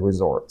heart of the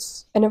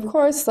resorts. And of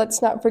course,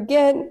 let's not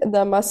forget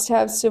the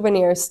must-have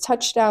souvenirs.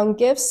 Touchdown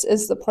Gifts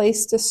is the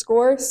place to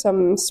score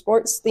some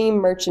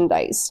sports-themed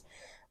merchandise.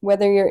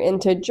 Whether you're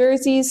into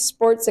jerseys,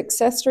 sports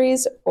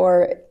accessories,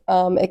 or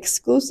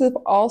exclusive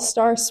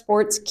all-star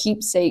sports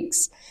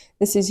keepsakes,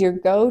 this is your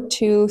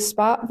go-to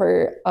spot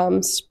for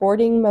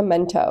sporting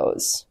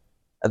mementos.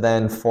 And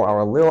then for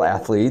our little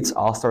athletes,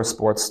 All Star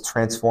Sports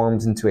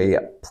transforms into a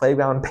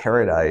playground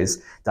paradise.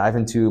 Dive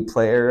into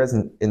play areas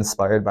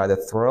inspired by the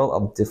thrill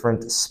of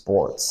different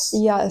sports.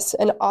 Yes,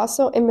 and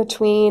also in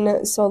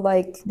between, so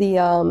like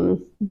the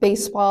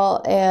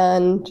baseball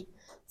and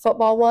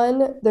football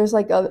one, there's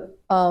like a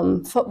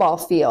football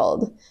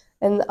field.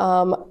 And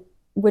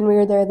when we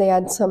were there, they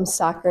had some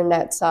soccer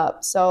nets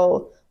up,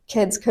 so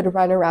kids could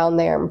run around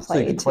there and play. So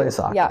you could play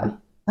soccer. Yeah.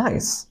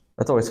 Nice.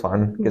 That's always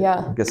fun.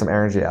 Get some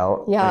energy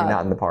out. Yeah.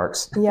 Not in the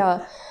parks.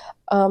 Yeah.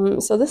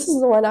 So this is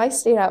the one I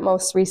stayed at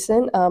most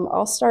recent,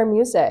 All-Star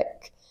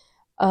Music.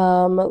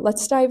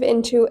 Let's dive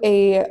into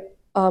the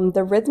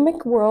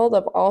rhythmic world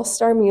of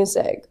All-Star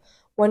Music,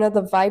 one of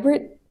the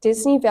vibrant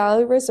Disney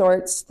Valley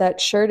resorts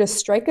that's sure to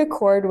strike a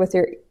chord with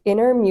your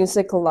inner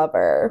music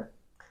lover.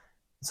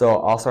 So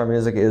All-Star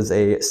Music is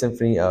a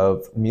symphony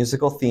of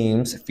musical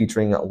themes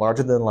featuring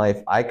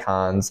larger-than-life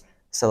icons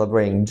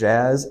celebrating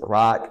jazz,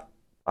 rock,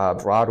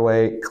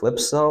 Broadway,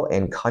 calypso,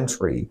 and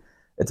country.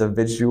 It's a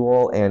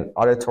visual and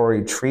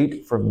auditory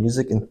treat for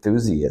music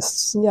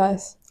enthusiasts.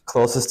 Yes.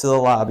 Closest to the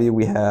lobby,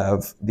 we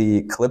have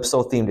the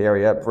calypso-themed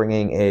area,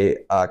 bringing a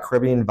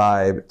Caribbean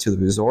vibe to the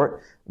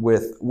resort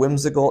with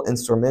whimsical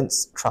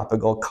instruments,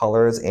 tropical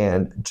colors,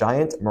 and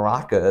giant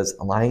maracas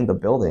lining the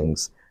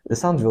buildings. This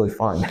sounds really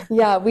fun.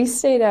 Yeah, we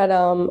stayed at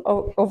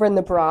over in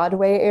the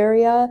Broadway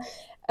area,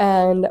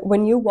 and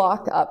when you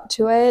walk up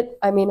to it,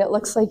 I mean, it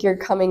looks like you're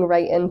coming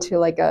right into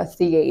like a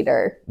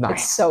theater.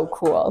 Nice. It's so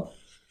cool.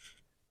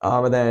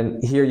 And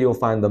then here you'll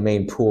find the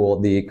main pool,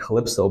 the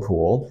Calypso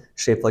pool.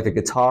 Shaped like a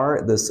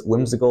guitar, this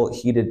whimsical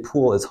heated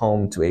pool is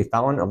home to a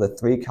fountain of the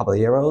three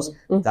caballeros,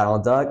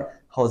 Donald Duck,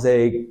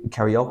 Jose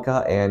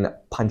Carioca, and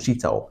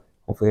Panchito.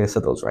 Hopefully I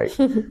said those right.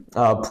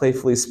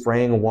 Playfully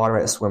spraying water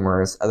at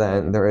swimmers, and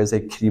then there is a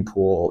kiddie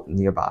pool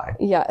nearby.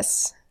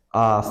 Yes.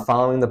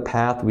 Following the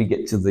path, we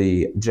get to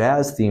the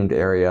jazz-themed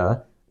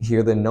area.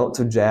 Here, the notes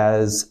of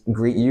jazz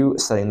greet you,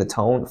 setting the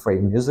tone for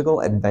a musical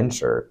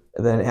adventure.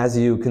 And then as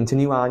you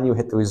continue on, you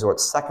hit the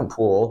resort's second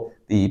pool,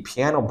 the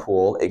piano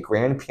pool, a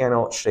grand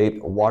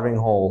piano-shaped watering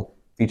hole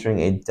featuring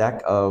a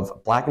deck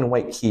of black and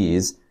white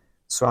keys.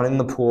 Surrounding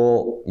the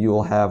pool, you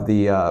will have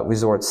the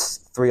resort's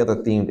three other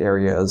themed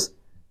areas.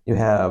 You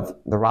have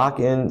the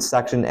rock-in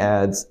section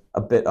adds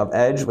a bit of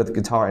edge with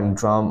guitar and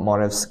drum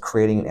motifs,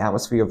 creating an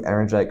atmosphere of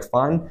energetic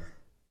fun.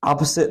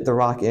 Opposite the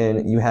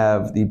rock-in, you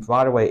have the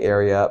Broadway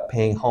area,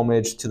 paying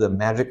homage to the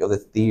magic of the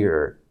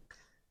theater.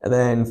 And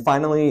then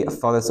finally,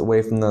 farthest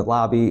away from the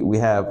lobby, we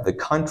have the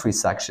country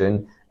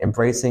section,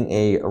 embracing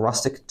a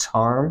rustic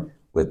charm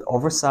with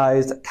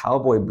oversized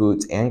cowboy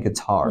boots and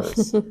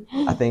guitars.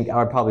 I think I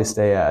would probably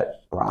stay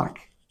at rock.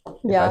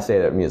 If I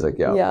stayed at music,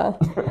 Yeah.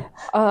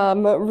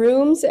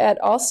 Rooms at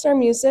All-Star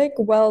Music,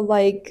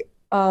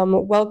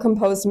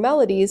 well-composed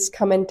melodies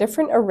come in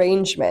different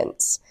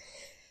arrangements.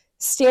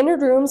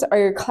 Standard rooms are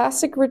your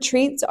classic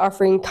retreats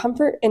offering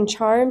comfort and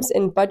charms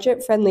in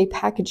budget-friendly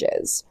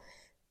packages.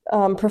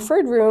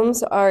 Preferred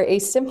rooms are a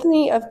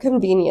symphony of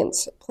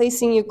convenience,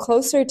 placing you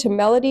closer to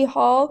Melody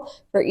Hall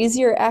for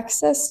easier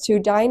access to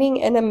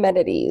dining and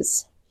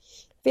amenities.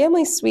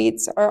 Family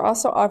suites are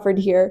also offered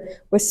here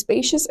with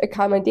spacious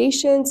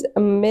accommodations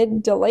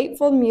amid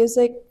delightful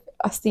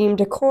music-themed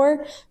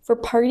decor for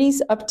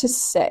parties up to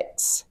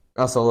 6.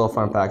 Also, a little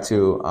fun fact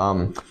too.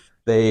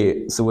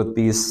 So with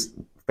these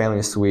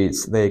family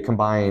suites, they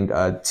combined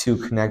two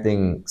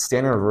connecting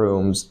standard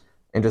rooms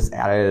and just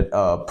added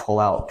a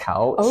pull-out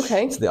couch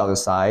to the other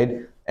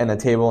side, and the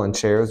table and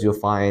chairs you'll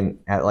find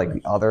at like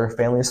the other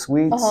family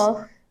suites.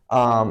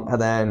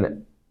 And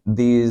then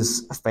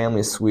these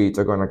family suites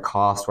are going to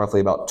cost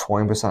roughly about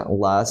 20%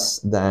 less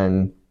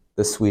than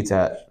the suites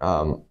at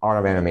Art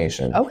of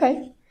Animation.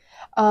 Okay.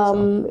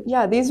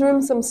 Yeah, these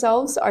rooms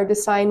themselves are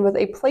designed with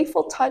a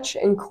playful touch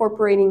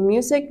incorporating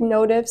music,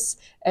 motifs,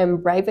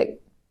 and vibrant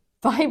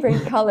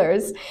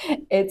colors.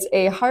 It's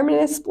a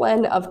harmonious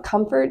blend of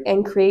comfort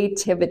and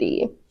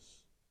creativity.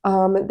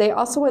 They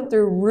also went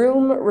through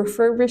room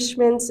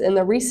refurbishments in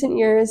the recent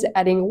years,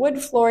 adding wood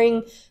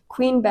flooring,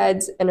 queen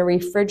beds, and a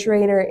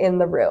refrigerator in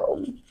the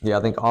room. Yeah,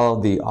 I think all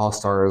of the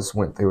All-Stars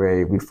went through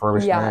a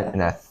refurbishment,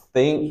 and I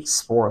think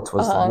sports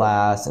was the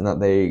last, and that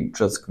they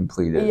just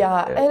completed.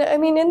 Yeah, and I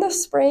mean, in the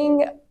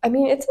spring, I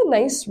mean, it's a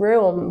nice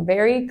room.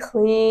 Very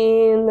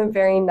clean,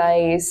 very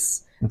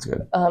nice. That's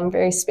good.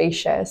 Very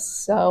spacious.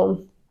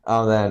 So.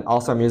 Then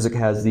All-Star Music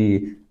has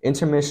the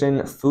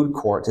intermission food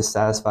court to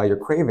satisfy your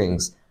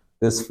cravings.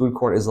 This food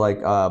court is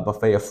like a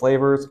buffet of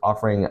flavors,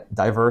 offering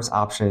diverse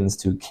options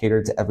to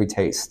cater to every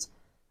taste.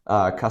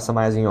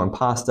 Customizing your own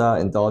pasta,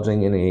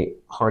 indulging in a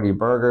hearty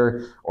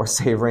burger, or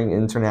savoring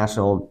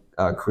international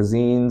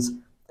cuisines.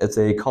 It's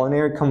a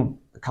culinary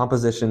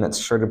composition that's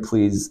sure to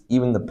please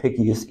even the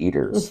pickiest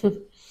eaters.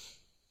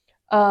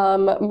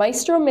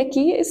 Maestro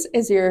Mickey's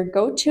is your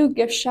go-to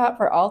gift shop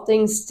for all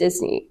things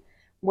Disney.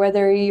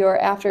 Whether you're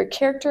after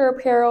character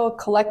apparel,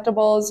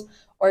 collectibles,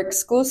 or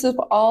exclusive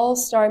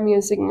All-Star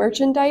Music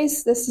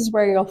merchandise, this is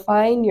where you'll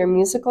find your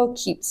musical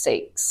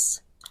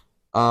keepsakes.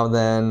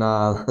 Then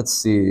let's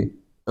see.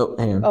 Oh,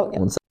 hang on.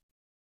 One second.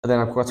 And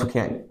then of course we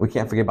can't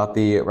forget about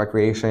the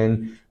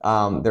recreation.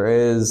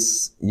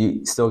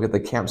 You still get the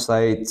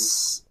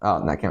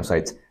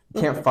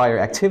campfire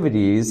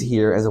activities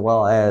here, as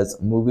well as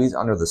movies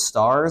under the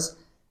stars.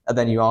 And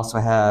then you also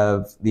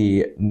have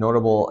the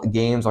notable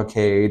games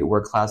arcade where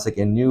classic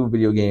and new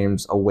video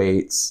games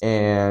awaits.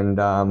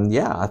 And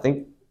I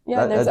think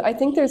I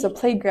think there's a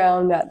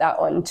playground at that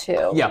one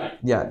too.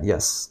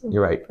 Yes,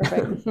 you're right.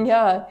 Perfect.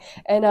 Yeah,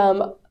 and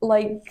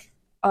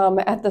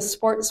at the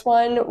sports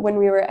one, when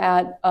we were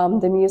at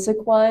the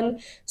music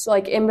one, so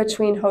like in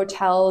between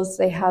hotels,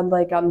 they had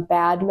like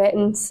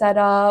badminton set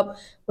up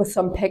with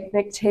some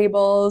picnic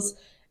tables,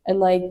 and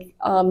like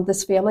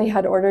this family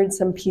had ordered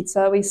some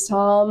pizza. We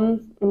saw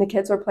them, and the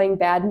kids were playing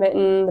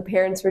badminton. The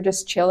parents were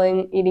just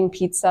chilling, eating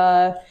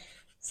pizza.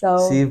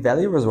 See, So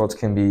value resorts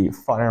can be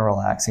fun and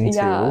relaxing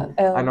yeah,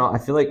 too. I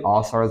feel like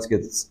All Stars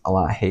gets a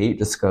lot of hate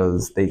just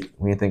because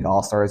when you think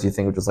All Stars, you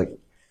think of just like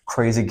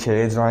crazy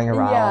kids running yeah,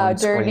 around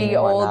dirty screaming and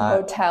old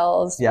whatnot.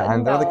 hotels, Yeah, but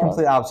and they're the no.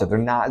 complete opposite. They're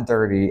not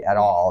dirty at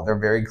all. They're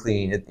very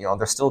clean.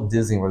 They're still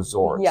Disney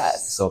resorts,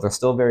 Yes. so they're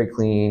still very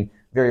clean,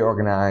 very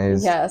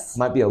organized. Yes.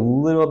 Might be a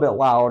little bit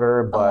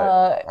louder,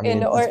 but I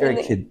mean, it's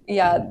very kid.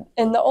 Yeah,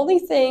 and the only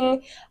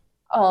thing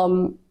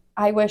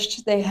I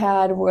wished they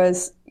had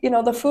was,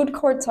 the food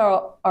courts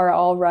are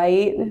all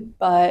right,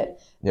 but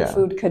the Yeah,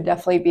 food could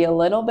definitely be a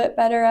little bit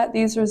better at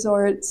these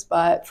resorts.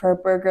 But for a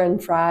burger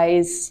and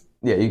fries,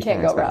 yeah, you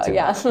can't can't go expect wrong. too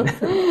Yeah.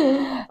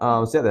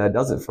 much. So yeah, that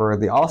does it for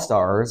the All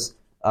Stars.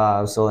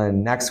 So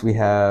then next we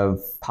have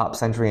Pop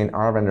Century and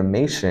Art of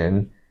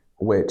Animation,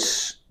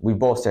 which we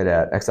both stayed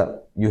at,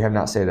 except you have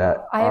not stayed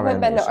at I Art of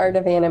haven't been to Animation. Art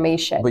of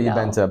Animation. But you've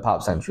No. been to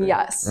Pop Century.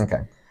 Yes.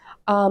 Okay.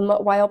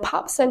 While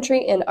Pop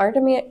Century and Art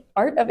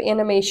of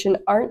Animation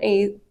aren't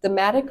a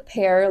thematic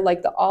pair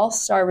like the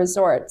All-Star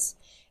Resorts,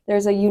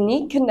 there's a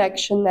unique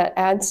connection that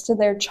adds to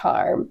their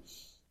charm.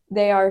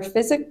 They are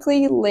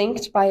physically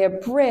linked by a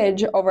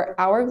bridge over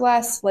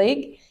Hourglass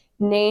Lake,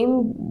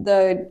 named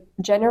the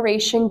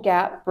Generation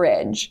Gap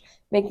Bridge,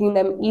 making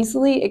them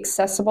easily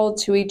accessible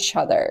to each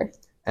other.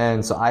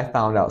 And so I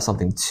found out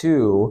something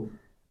too.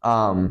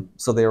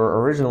 So they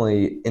were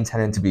originally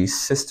intended to be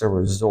sister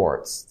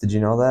resorts. Did you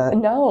know that?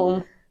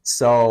 No.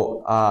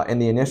 So in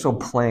the initial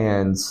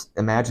plans,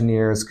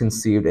 Imagineers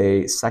conceived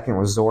a second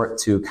resort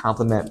to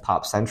complement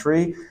Pop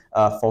Century,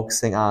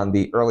 focusing on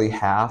the early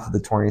half of the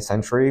 20th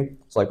century.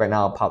 So like right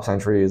now, Pop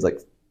Century is like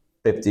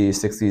 50s,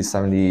 60s,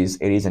 70s,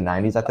 80s, and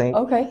 90s, I think.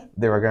 Okay.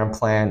 They were going to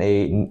plan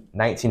a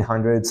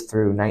 1900s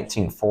through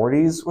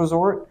 1940s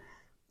resort.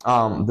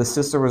 The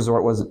sister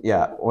resort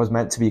was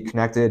meant to be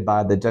connected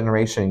by the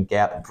Generation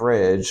Gap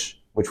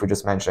Bridge, which we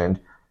just mentioned.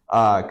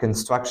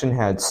 Construction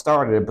had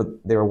started, but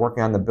they were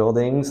working on the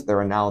buildings. There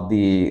are now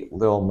the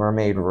Little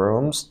Mermaid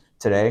rooms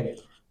today.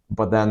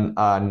 But then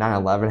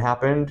 9/11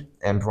 happened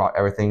and brought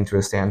everything to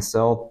a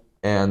standstill,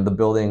 and the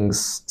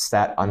buildings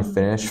sat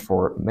unfinished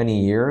for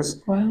many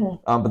years. Wow.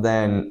 But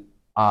then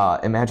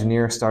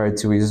Imagineers started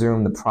to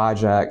resume the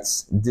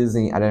projects.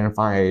 Disney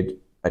identified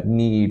a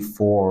need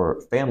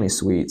for family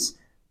suites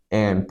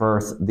and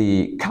birthed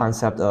the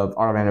concept of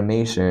Art of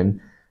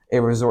Animation, a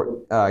resort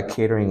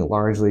catering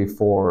largely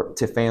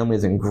to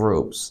families and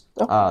groups.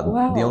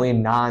 Wow. The only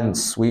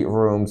non-suite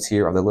rooms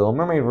here are the Little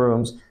Mermaid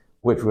rooms,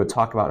 which we'll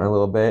talk about in a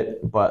little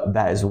bit, but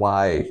that is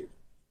why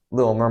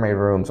Little Mermaid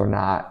rooms are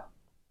not,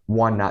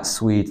 one, not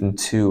suites, and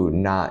two,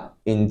 not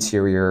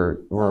interior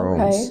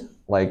rooms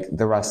like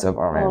the rest of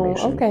our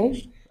animation.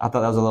 Okay. I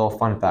thought that was a little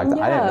fun fact that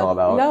I didn't know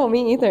about. No,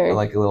 me either.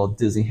 Like a little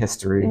Disney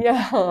history.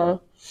 Yeah.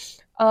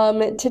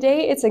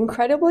 Today, it's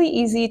incredibly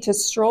easy to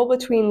stroll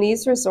between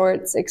these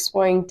resorts,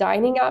 exploring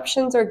dining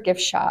options or gift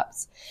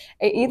shops.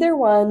 At either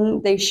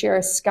one, they share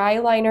a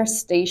Skyliner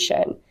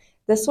station.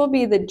 This will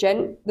be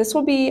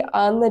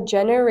on the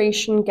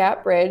Generation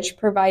Gap Bridge,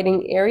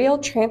 providing aerial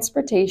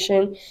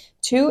transportation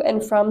to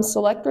and from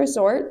select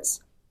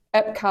resorts,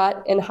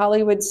 Epcot, and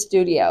Hollywood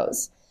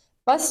studios.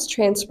 Bus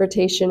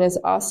transportation is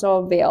also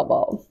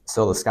available.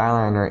 So the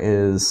Skyliner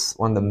is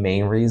one of the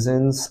main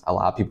reasons a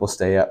lot of people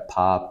stay at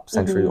Pop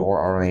Century or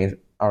Art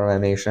of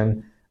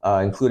Animation,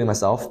 including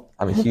myself.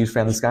 I'm a huge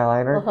fan of the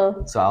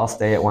Skyliner, so I'll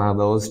stay at one of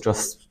those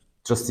just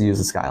to use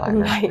the Skyliner.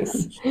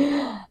 Nice.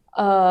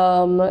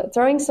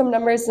 Throwing some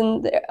numbers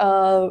in,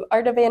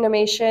 Art of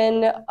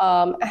Animation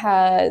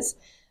has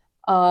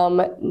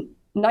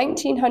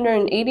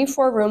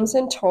 1,984 rooms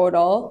in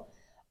total,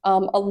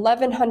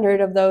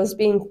 1,100 of those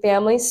being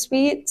family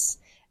suites,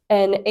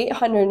 and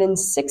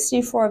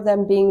 864 of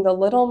them being the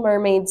Little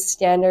Mermaid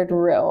standard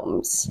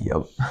rooms.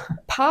 Yep.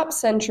 Pop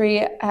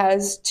Century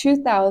has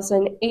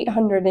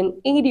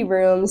 2,880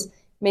 rooms,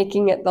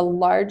 making it the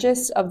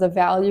largest of the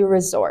value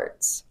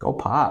resorts. Go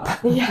Pop.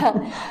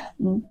 Yeah.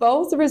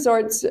 Both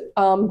resorts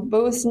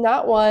boast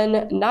not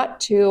one, not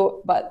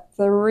two, but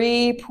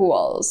 3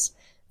 pools.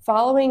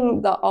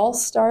 Following the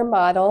all-star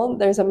model,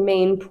 there's a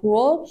main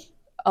pool,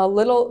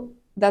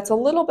 that's a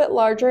little bit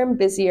larger and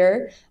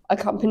busier,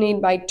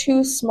 accompanied by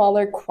 2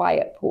 smaller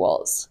quiet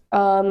pools.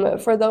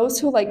 For those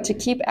who like to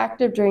keep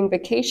active during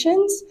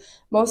vacations,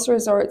 most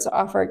resorts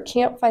offer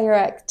campfire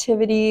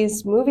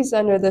activities, movies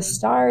under the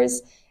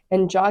stars,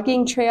 and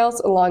jogging trails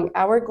along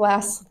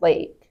Hourglass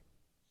Lake.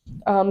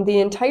 The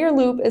entire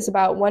loop is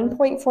about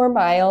 1.4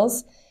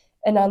 miles,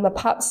 and on the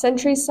Pop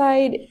Century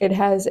side, it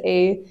has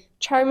a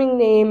charming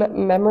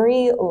name,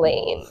 Memory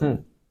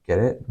Lane. Get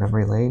it?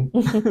 Memory Lane?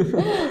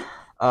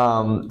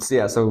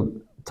 So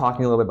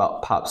talking a little bit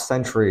about Pop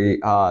Century,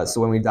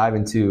 so when we dive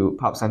into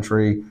Pop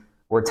Century,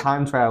 we're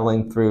time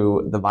traveling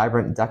through the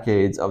vibrant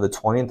decades of the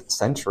 20th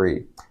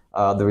century.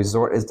 The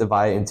resort is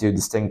divided into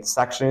distinct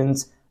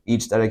sections,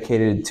 each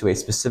dedicated to a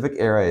specific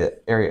era.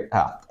 You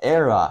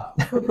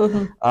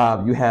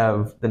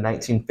have the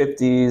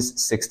 1950s,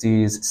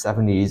 60s,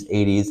 70s,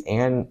 80s,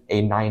 and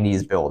a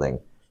 90s building.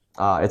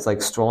 It's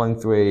like strolling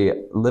through a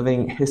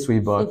living history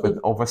book with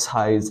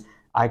oversized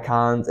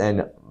icons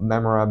and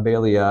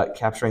memorabilia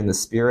capturing the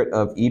spirit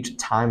of each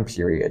time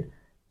period.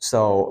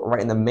 So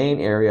right in the main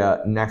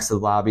area next to the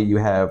lobby, you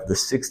have the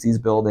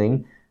 60s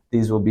building.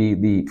 These will be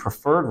the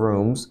preferred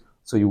rooms,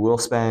 so you will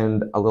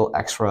spend a little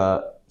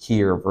extra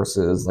here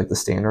versus like the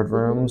standard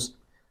rooms.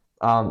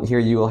 Here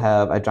you will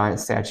have a giant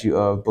statue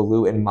of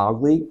Baloo and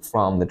Mowgli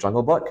from the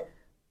Jungle Book,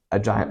 a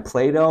giant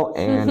Play-Doh,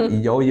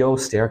 and yo-yo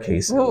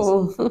staircases.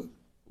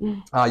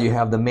 You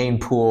have the main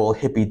pool,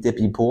 Hippy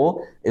Dippy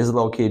Pool, is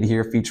located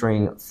here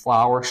featuring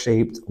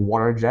flower-shaped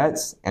water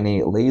jets and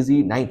a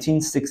lazy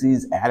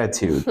 1960s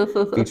attitude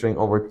featuring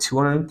over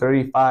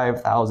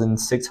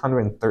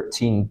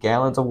 235,613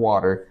 gallons of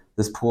water.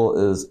 This pool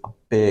is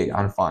big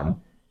on fun.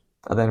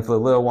 And then for the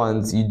little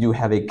ones, you do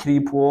have a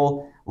kiddie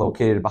pool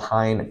located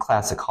behind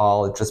Classic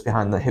Hall, just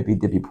behind the Hippy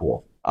Dippy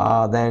Pool.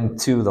 Then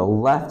to the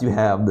left, you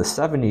have the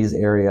 70s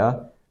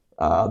area.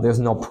 There's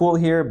no pool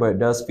here, but it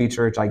does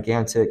feature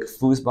gigantic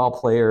foosball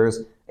players,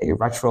 a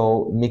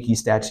retro Mickey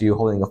statue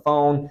holding a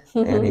phone,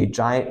 and a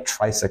giant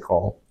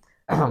tricycle.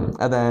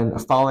 And then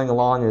following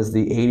along is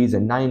the 80s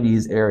and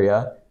 90s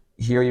area.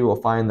 Here you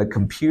will find the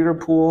computer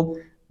pool,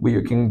 where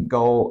you can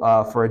go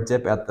for a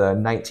dip at the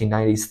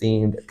 1990s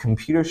themed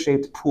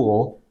computer-shaped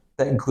pool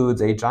that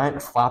includes a giant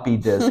floppy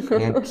disk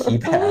and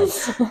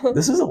keypad.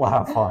 This is a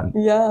lot of fun.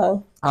 Yeah.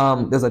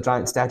 There's a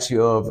giant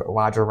statue of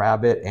Roger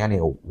Rabbit and a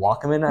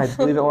Walkman, I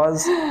believe it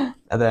was,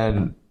 and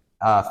then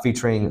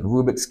featuring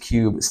Rubik's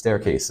Cube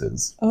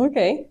staircases.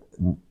 Okay.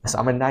 So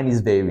I'm a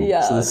 90s baby,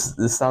 Yeah. so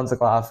this sounds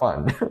like a lot of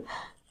fun.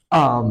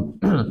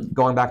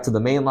 Going back to the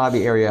main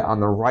lobby area, on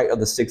the right of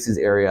the 60s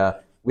area,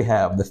 we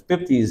have the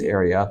 50s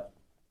area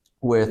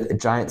with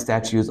giant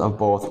statues of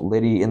both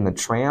Lady and the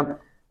Tramp,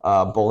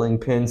 bowling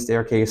pin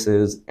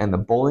staircases, and the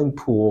bowling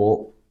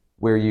pool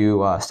where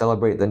you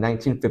celebrate the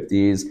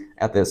 1950s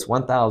at this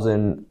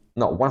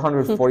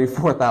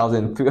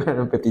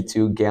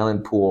 144,352 gallon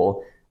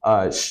pool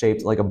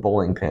shaped like a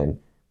bowling pin.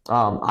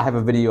 I have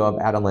a video of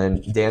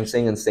Adeline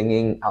dancing and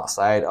singing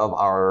outside of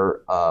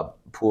our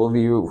pool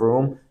view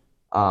room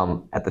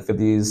at the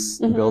 50s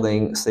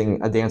building,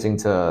 dancing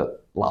to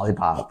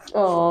Lollipop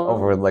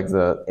over like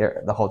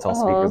the hotel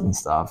speakers and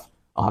stuff.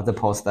 I'll have to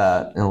post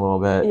that in a little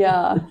bit.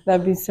 Yeah,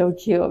 that'd be so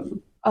cute.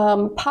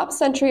 Pop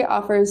Century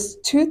offers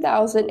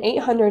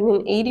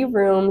 2,880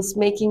 rooms,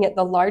 making it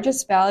the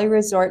largest value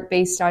resort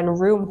based on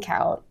room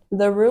count.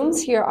 The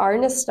rooms here are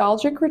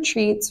nostalgic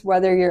retreats,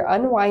 whether you're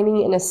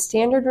unwinding in a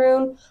standard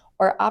room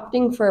or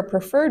opting for a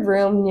preferred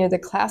room near the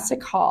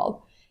Classic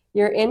Hall.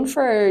 You're in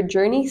for a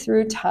journey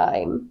through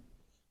time.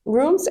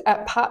 Rooms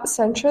at Pop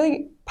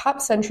Century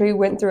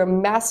went through a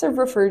massive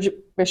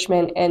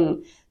refurbishment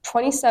in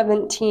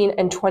 2017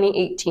 and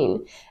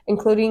 2018,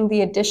 including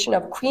the addition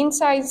of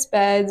queen-size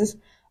beds,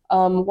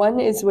 one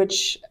is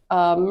which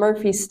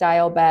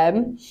Murphy-style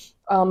bed,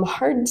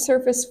 hard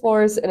surface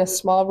floors, and a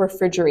small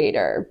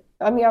refrigerator.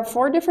 You have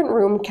 4 different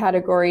room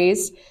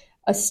categories: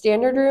 a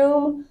standard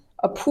room,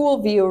 a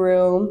pool view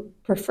room,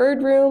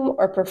 preferred room,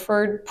 or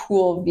preferred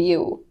pool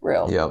view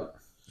room. Yep.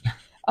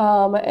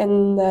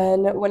 And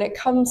then when it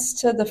comes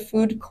to the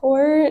food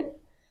court,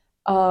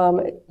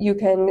 you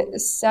can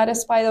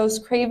satisfy those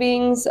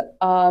cravings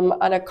on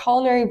a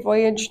culinary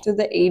voyage through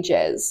the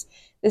ages.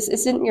 This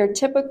isn't your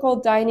typical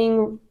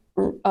dining,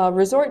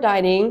 resort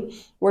dining.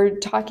 We're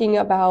talking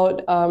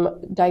about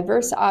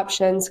diverse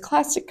options,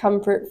 classic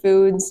comfort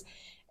foods,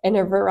 and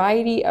a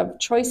variety of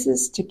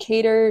choices to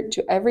cater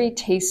to every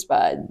taste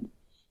bud.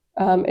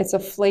 It's a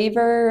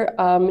flavor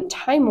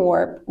time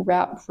warp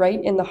wrapped right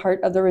in the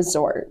heart of the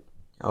resort.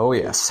 Oh,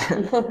 yes.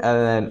 And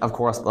then, of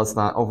course, let's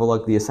not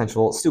overlook the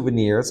essential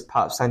souvenirs.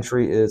 Pop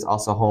Century is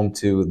also home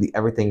to the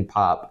Everything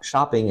Pop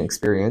shopping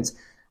experience,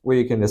 where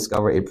you can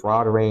discover a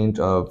broad range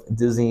of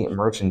Disney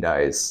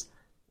merchandise.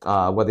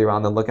 Whether you're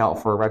on the lookout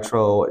for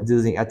retro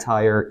Disney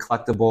attire,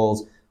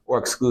 collectibles, or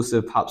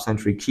exclusive Pop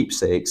Century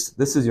keepsakes,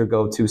 this is your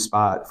go-to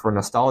spot for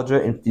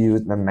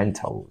nostalgia-infused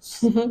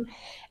mementos.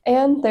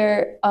 And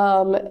there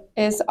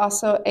is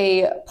also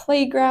a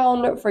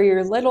playground for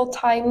your little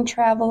time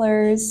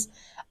travelers.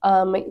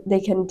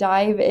 They can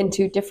dive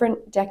into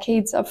different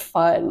decades of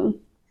fun.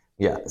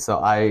 Yeah, so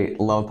I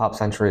love Pop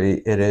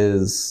Century. It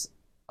is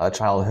a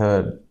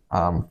childhood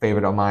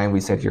favorite of mine. We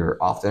sit here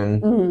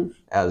often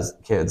as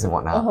kids and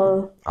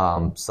whatnot.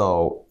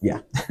 So,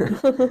 yeah.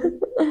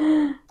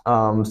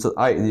 So,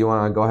 do you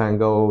want to go ahead and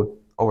go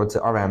over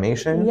to Art of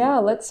Animation? Yeah,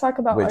 let's talk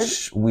about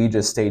which we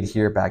just stayed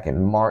here back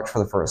in March for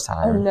the first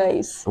time. Oh,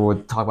 nice.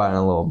 We'll talk about it in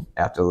a little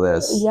after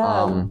this.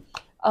 Yeah.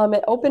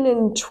 It opened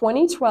in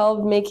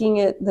 2012, making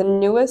it the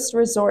newest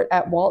resort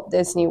at Walt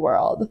Disney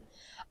World.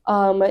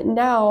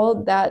 Now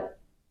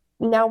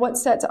what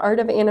sets Art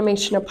of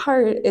Animation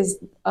apart is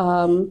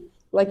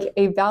like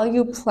a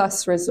value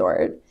plus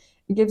resort.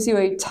 It gives you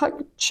a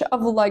touch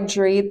of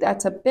luxury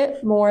that's a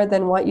bit more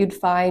than what you'd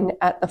find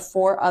at the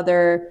 4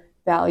 other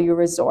value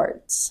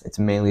resorts. It's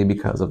mainly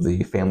because of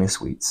the family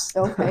suites.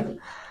 Okay.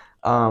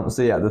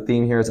 So yeah, the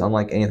theme here is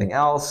unlike anything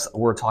else.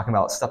 We're talking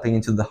about stepping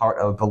into the heart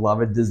of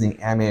beloved Disney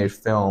animated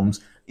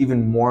films,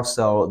 even more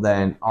so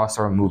than our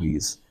sort of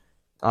movies.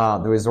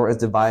 The resort is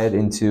divided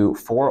into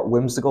 4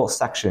 whimsical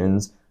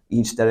sections,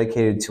 each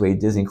dedicated to a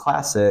Disney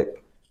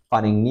classic: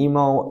 Finding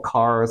Nemo,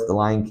 Cars, The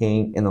Lion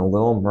King, and the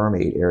Little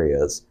Mermaid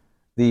areas.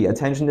 The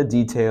attention to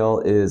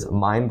detail is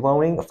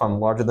mind-blowing, from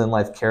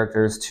larger-than-life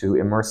characters to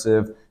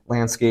immersive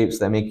landscapes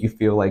that make you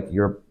feel like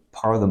you're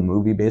part of the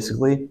movie,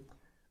 basically.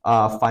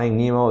 Finding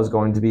Nemo is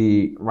going to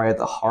be right at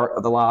the heart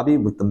of the lobby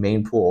with the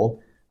main pool.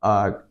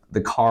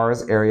 The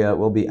Cars area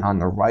will be on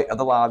the right of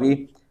the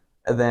lobby.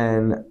 And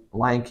then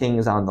Lion King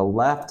is on the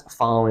left,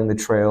 following the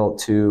trail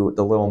to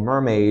the Little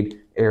Mermaid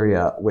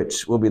area,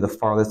 which will be the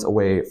farthest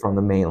away from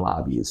the main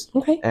lobbies.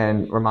 Okay.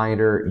 And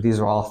reminder, these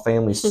are all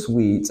family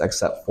suites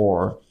except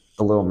for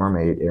the Little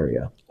Mermaid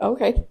area.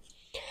 Okay.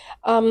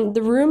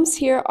 The rooms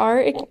here are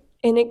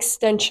an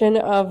extension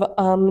of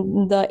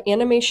the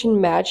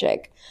animation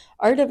magic.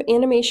 Art of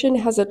Animation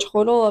has a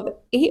total of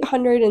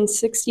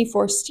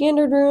 864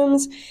 standard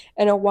rooms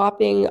and a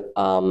whopping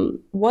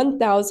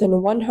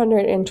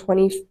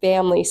 1,120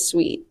 family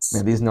suites.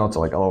 Man, these notes are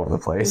like all over the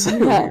place.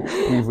 Yeah.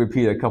 We've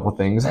repeated a couple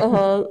things.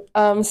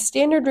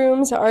 Standard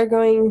rooms are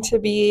going to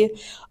be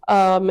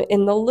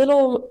in the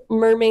Little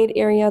Mermaid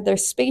area. They're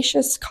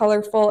spacious,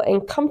 colorful,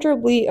 and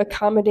comfortably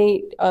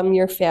accommodate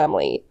your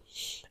family.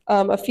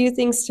 A few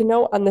things to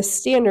note on the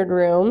standard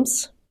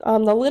rooms.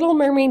 The Little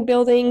Mermaid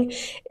building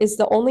is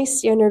the only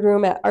standard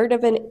room at Art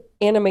of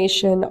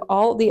Animation.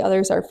 All the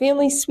others are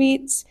family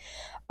suites.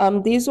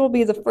 These will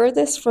be the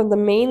furthest from the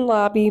main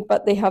lobby,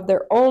 but they have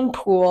their own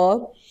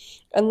pool.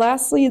 And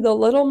lastly, the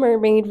Little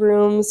Mermaid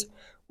rooms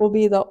will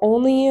be the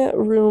only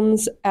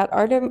rooms at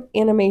Art of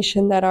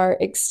Animation that are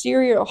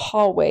exterior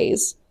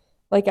hallways,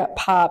 like at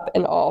Pop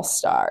and All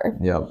Star.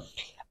 Yep.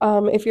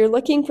 If you're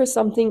looking for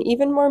something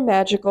even more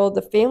magical,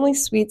 the family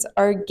suites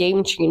are a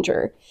game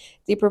changer.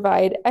 They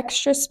provide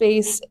extra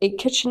space, a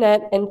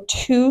kitchenette, and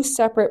 2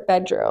 separate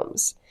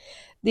bedrooms.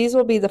 These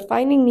will be the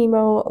Finding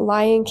Nemo,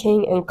 Lion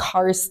King, and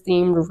Cars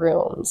themed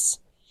rooms.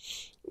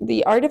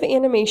 The Art of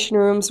Animation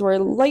rooms were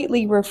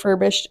lightly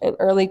refurbished in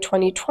early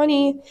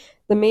 2020.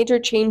 The major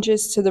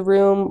changes to the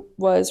room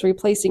was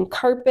replacing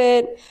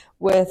carpet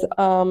with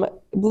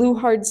blue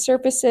hard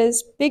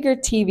surfaces, bigger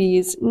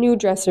TVs, new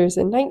dressers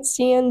and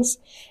nightstands,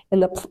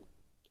 and the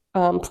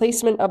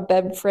placement of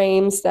bed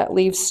frames that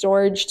leave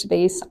storage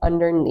space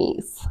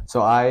underneath.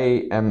 So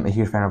I am a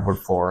huge fan of wood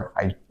floor.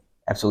 I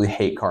absolutely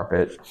hate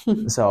carpet.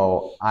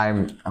 So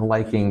I'm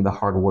liking the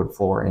hardwood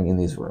flooring in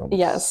these rooms.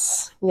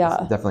 Yes,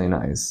 yeah. It's definitely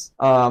nice.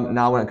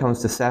 Now when it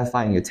comes to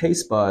satisfying your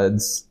taste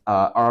buds,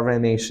 Art of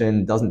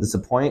Animation doesn't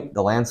disappoint.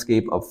 The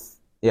landscape of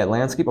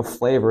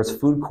flavors.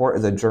 Food court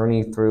is a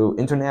journey through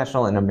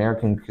international and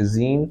American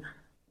cuisine.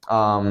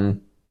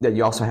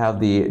 You also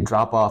have the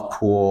drop-off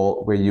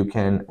pool where you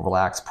can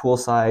relax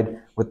poolside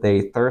with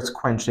a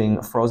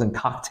thirst-quenching frozen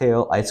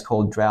cocktail,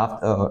 ice-cold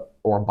draft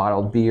or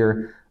bottled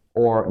beer,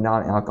 or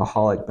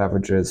non-alcoholic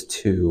beverages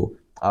too.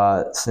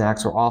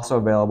 Snacks are also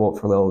available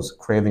for those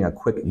craving a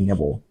quick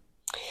nibble.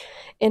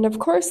 And of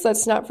course,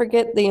 let's not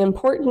forget the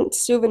important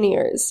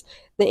souvenirs.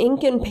 The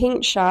Ink and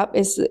Paint Shop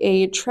is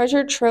a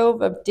treasure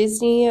trove of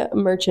Disney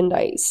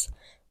merchandise.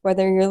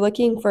 Whether you're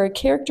looking for a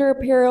character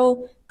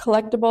apparel,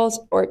 collectibles,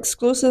 or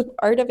exclusive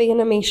Art of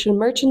Animation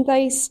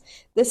merchandise,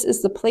 this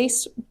is the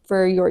place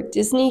for your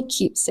Disney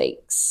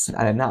keepsakes.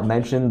 I did not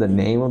mention the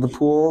name of the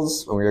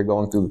pools when we were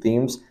going through the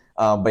themes,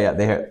 but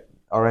yeah,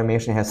 Art of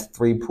Animation has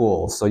 3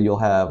 pools. So you'll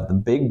have the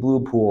Big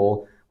Blue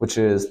Pool, which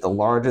is the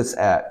largest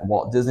at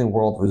Walt Disney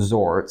World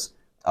resorts.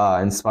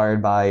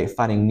 Inspired by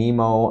Finding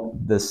Nemo,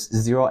 this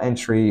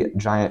zero-entry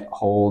giant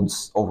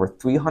holds over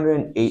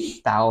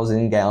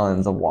 308,000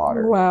 gallons of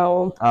water.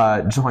 Wow.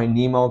 Join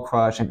Nemo,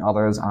 Crush, and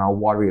others on a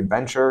watery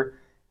adventure.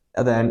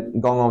 And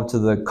then going over to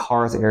the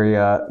Cars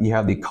area, you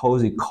have the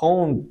Cozy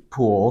Cone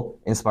Pool,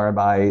 inspired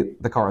by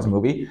the Cars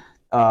movie.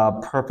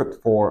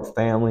 Perfect for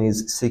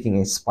families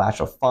seeking a splash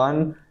of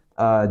fun.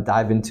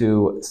 Dive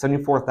into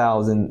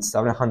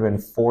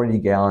 74,740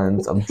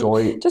 gallons of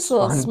joy. Just a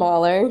little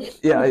smaller.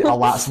 Yeah, a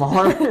lot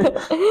smaller.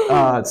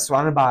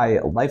 Surrounded by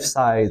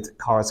life-size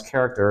Cars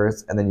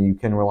characters, and then you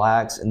can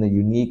relax in the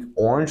unique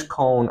orange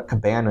cone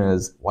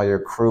cabanas while your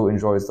crew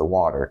enjoys the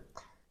water.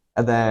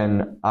 And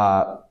then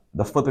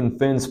the Flippin'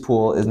 Fins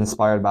pool is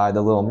inspired by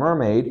The Little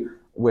Mermaid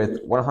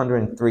with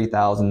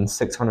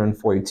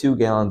 103,642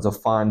 gallons of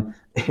fun.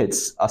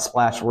 It's a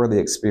splash-worthy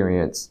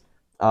experience.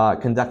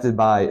 Conducted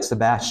by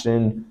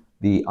Sebastian,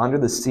 the Under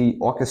the Sea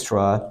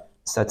Orchestra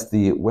sets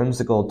the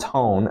whimsical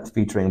tone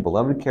featuring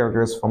beloved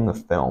characters from the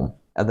film.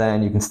 And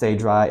then you can stay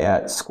dry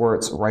at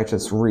Squirt's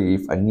Righteous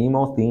Reef, a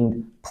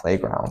Nemo-themed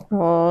playground,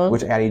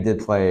 which Addie did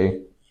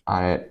play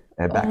on it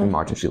back in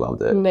March, and she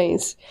loved it.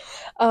 Nice.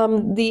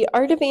 The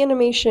Art of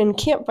Animation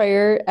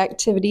campfire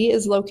activity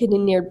is located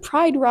near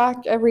Pride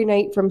Rock every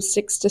night from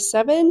 6 to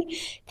 7.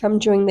 Come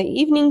join the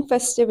evening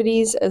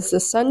festivities as the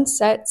sun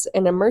sets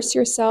and immerse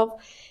yourself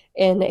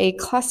in a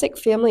classic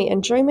family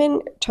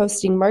enjoyment,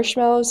 toasting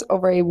marshmallows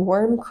over a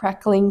warm,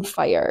 crackling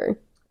fire.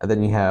 And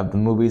then you have the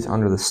Movies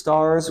Under the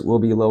Stars will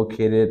be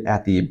located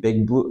at the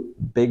Big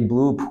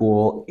Blue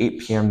Pool, 8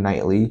 p.m.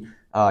 nightly.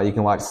 You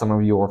can watch some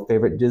of your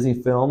favorite Disney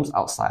films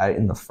outside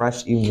in the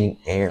fresh evening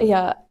air.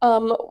 Yeah.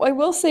 I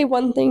will say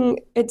one thing.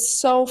 It's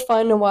so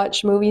fun to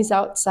watch movies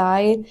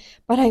outside,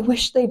 but I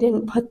wish they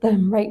didn't put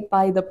them right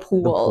by the The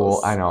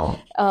pool, I pools.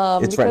 know.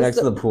 It's right Because next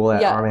to the pool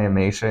at yeah, Art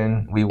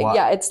Animation.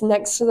 yeah, it's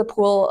next to the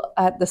pool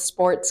at the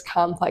sports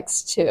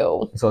complex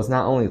too. So it's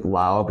not only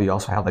loud, but you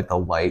also have like the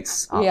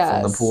lights from the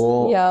Yes.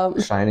 pool Yeah.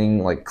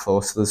 shining like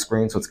close to the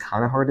screen, so it's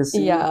kind of hard to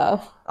see. Yeah.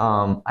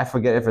 I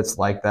forget if it's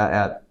like that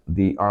at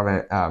the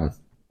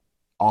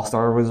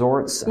All-Star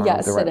Resorts. I don't know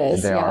if Yes, it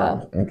is. they Yeah.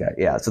 are. Okay,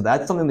 yeah. So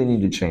that's something they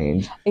need to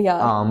change.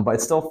 Yeah. But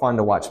it's still fun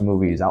to watch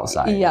movies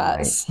outside at night.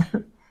 Yes.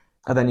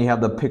 And then you have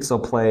the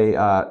Pixel Play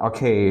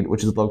arcade,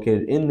 which is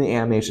located in the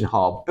Animation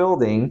Hall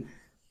building.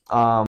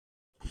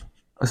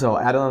 So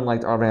Adeline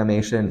liked Art of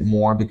Animation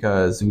more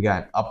because we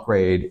got an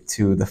upgrade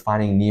to the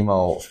Finding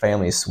Nemo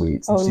family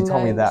suites. And she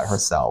told me that Nice.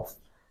 herself.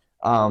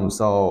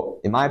 So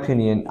in my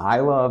opinion, I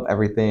love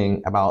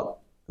everything about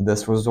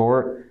this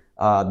resort.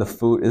 The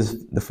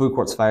food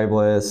court's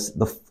fabulous.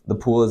 The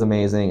pool is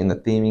amazing, and the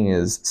theming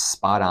is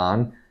spot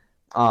on.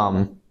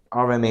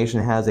 Art of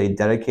Animation has a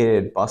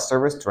dedicated bus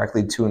service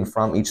directly to and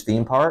from each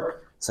theme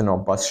park, so no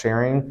bus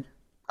sharing.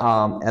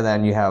 And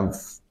then you have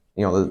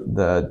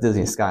the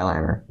Disney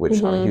Skyliner,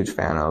 which I'm a huge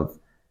fan of.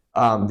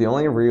 The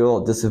only real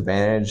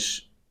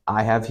disadvantage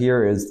I have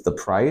here is the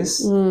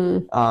price,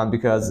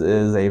 because it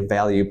is a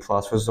value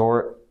plus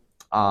resort.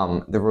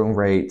 The room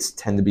rates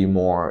tend to be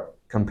more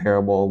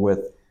comparable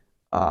with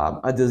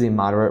a Disney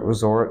moderate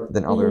resort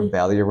than other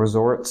value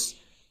resorts.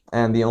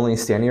 And the only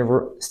standard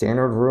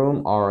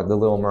room are the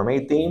Little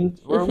Mermaid themed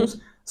rooms.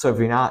 So if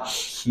you're not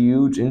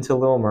huge into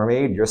Little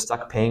Mermaid, you're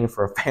stuck paying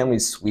for a family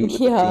suite with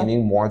the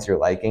theming more to your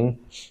liking.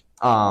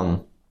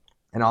 And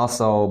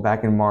also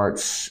back in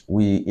March,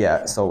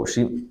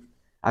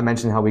 I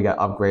mentioned how we got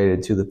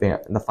upgraded to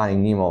the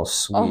Finding Nemo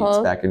suites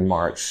back in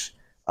March.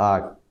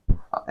 And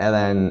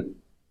then,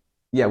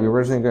 we were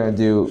originally going to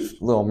do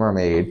Little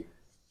Mermaid,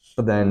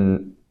 but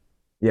then,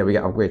 we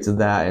got upgraded to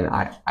that, and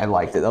I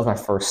liked it. That was my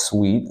first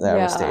suite that I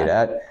ever stayed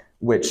at,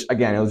 which,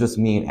 again, it was just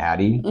me and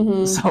Addie.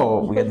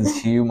 So we had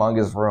this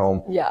humongous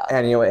room. Yeah.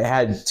 And, it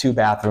had 2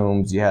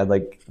 bathrooms. You had,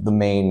 like, the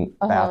main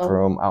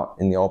bathroom out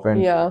in the open.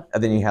 Yeah.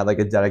 And then you had, like,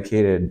 a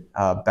dedicated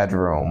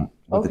bedroom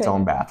with its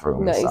own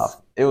bathroom and stuff.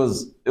 It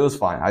was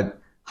fun. I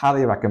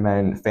highly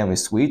recommend Family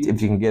Suite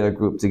if you can get a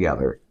group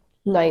together.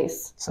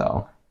 Nice.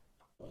 So.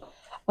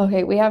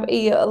 Okay, we have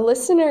a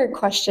listener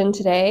question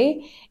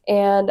today,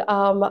 and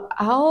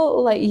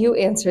I'll let you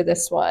answer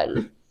this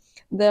one.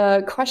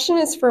 The question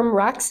is from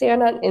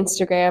Roxanne on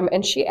Instagram,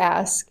 and she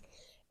asks,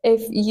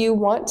 if you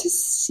want to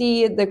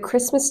see the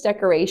Christmas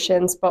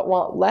decorations but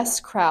want less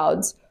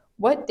crowds,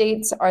 what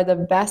dates are the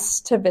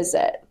best to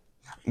visit?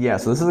 Yeah,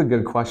 so this is a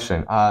good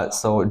question.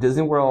 So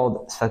Disney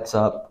World sets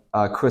up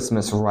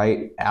Christmas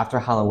right after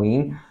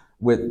Halloween,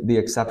 with the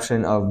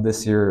exception of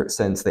this year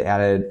since they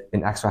added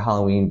an extra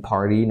Halloween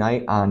party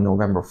night on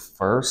November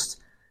 1st.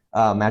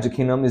 Magic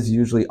Kingdom is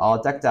usually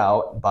all decked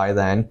out by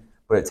then,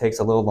 but it takes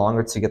a little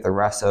longer to get the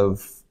rest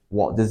of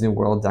Walt Disney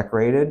World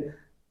decorated.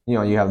 You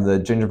have the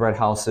gingerbread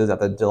houses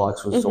at the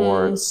deluxe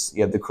resorts.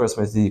 You have the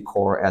Christmas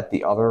decor at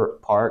the other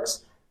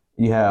parks.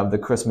 You have the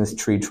Christmas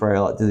tree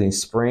trail at Disney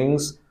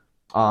Springs.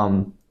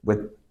 So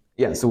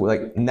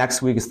like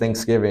next week is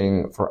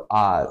Thanksgiving for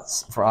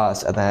us,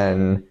 and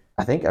then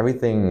I think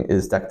everything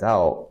is decked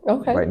out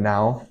right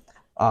now.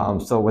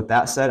 So with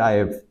that said, I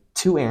have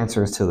 2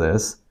 answers to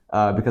this,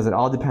 because it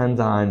all depends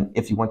on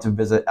if you want to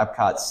visit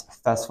Epcot's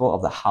Festival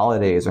of the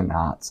Holidays or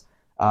not,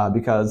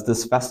 because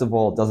this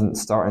festival doesn't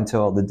start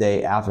until the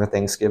day after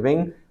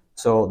Thanksgiving.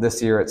 So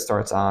this year it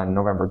starts on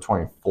November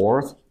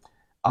 24th.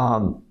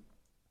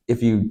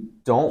 If you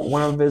don't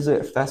want to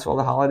visit Festival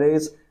of the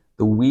Holidays,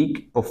 the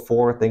week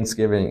before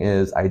Thanksgiving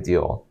is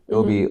ideal.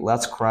 It'll be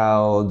less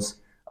crowds.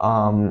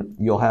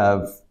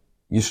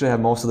 You should have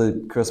most of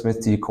the Christmas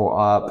decor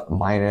up,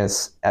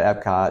 minus at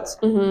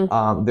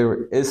Epcot.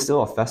 There is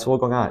still a festival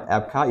going on at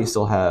Epcot. You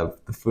still have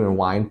the Food and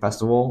Wine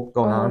Festival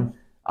going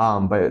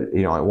on, but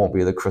it won't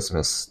be the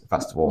Christmas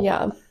festival.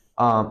 Yeah.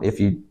 If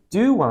you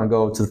do want to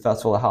go to the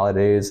Festival of the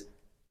Holidays,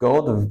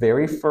 go the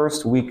very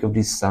first week of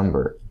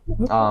December.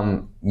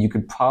 You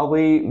could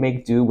probably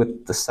make do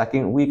with the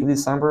second week of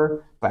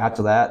December, but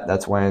after that,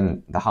 that's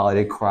when the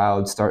holiday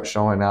crowds start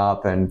showing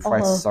up and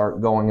prices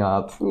start going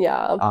up.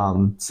 Yeah.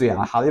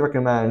 I highly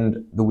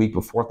recommend the week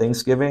before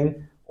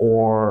Thanksgiving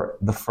or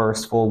the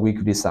first full week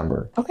of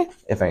December. Okay.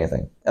 If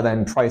anything. And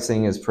then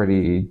pricing is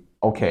pretty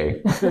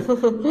okay.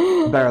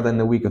 Better than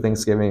the week of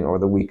Thanksgiving or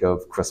the week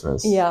of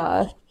Christmas.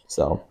 Yeah.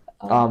 So,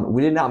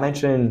 we did not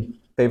mention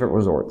favorite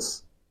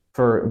resorts.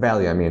 For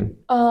value, I mean.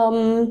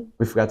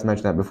 We forgot to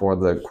mention that before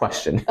the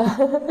question.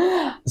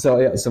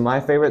 So my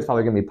favorite is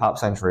probably going to be Pop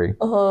Century.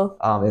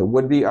 It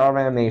would be Art of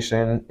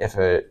Animation if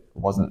it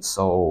wasn't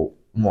so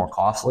more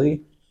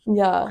costly.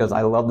 Yeah. Because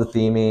I love the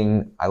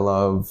theming. I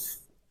love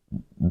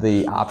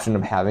the option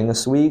of having a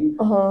suite.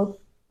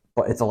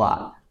 But it's a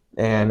lot.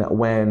 And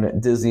when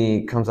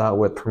Disney comes out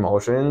with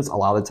promotions, a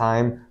lot of the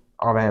time,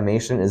 Art of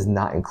Animation is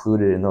not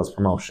included in those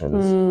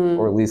promotions,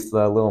 or at least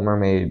the Little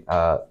Mermaid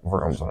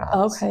rooms are not.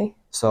 Okay.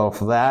 So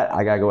for that,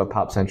 I gotta go with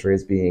Pop Century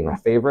as being my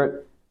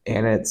favorite,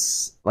 and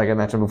it's, like I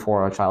mentioned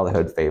before, a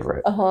childhood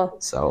favorite.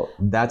 So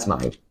that's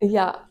mine.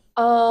 Yeah.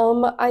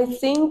 I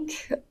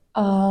think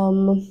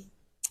I'm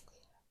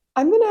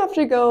gonna have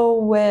to go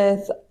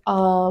with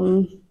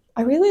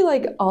I really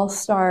like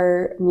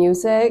All-Star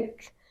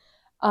Music.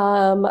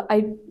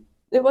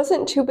 It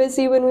wasn't too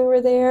busy when we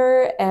were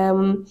there.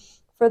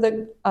 For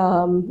the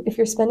if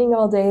you're spending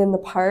all day in the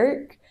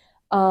park,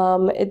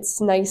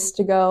 it's nice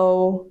to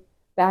go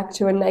back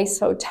to a nice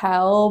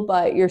hotel,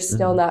 but you're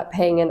still not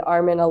paying an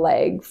arm and a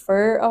leg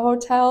for a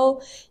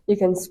hotel. You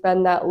can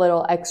spend that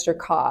little extra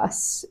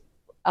cost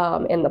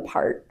in the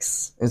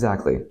parks.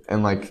 Exactly.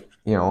 And like,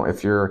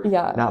 if you're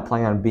not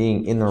planning on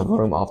being in the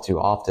room all too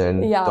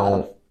often,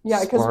 don't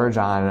splurge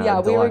on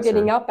we were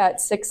getting up at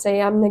 6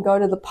 a.m. to go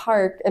to the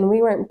park, and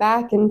we weren't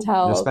back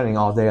until you're spending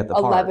all day at the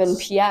 11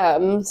 parks.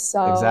 p.m.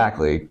 So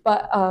exactly.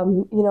 But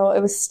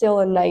it was still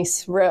a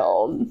nice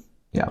room.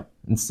 Yeah,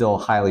 and still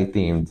highly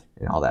themed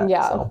and all that.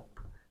 Yeah.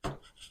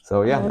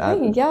 So yeah.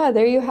 Okay,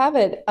 there you have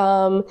it.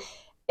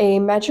 A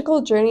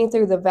magical journey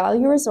through the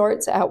value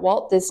resorts at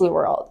Walt Disney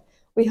World.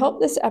 We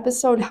hope this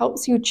episode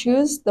helps you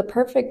choose the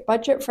perfect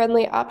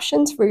budget-friendly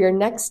options for your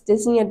next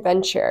Disney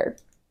adventure.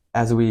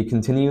 As we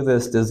continue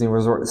this Disney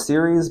Resort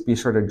series, be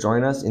sure to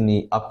join us in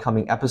the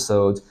upcoming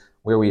episodes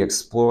where we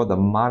explore the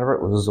moderate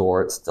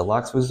resorts,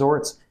 deluxe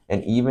resorts,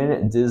 and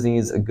even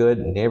Disney's good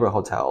neighbor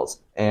hotels.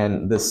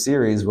 And this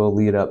series will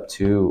lead up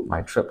to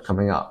my trip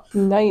coming up.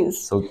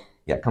 Nice. So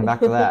yeah, come back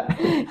to that.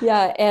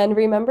 Yeah, and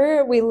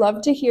remember, we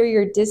love to hear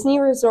your Disney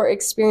resort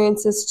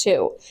experiences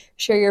too.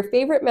 Share your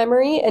favorite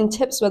memory and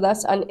tips with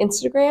us on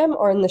Instagram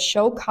or in the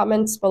show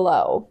comments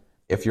below.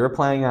 If you're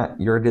planning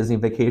your Disney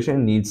vacation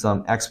and need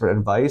some expert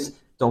advice,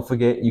 don't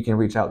forget you can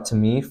reach out to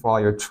me for all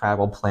your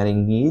travel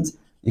planning needs.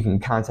 You can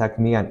contact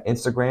me on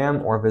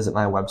Instagram or visit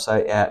my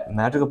website at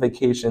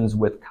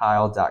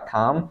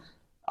magicalvacationswithkyle.com.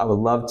 I would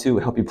love to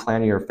help you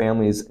plan your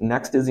family's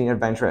next Disney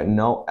adventure at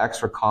no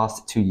extra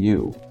cost to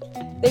you.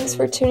 Thanks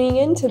for tuning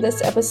in to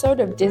this episode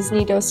of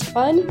Disney Dose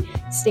Fun.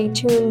 Stay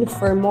tuned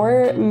for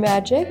more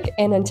magic,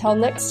 and until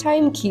next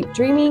time, keep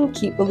dreaming,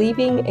 keep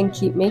believing, and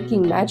keep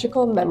making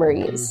magical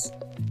memories.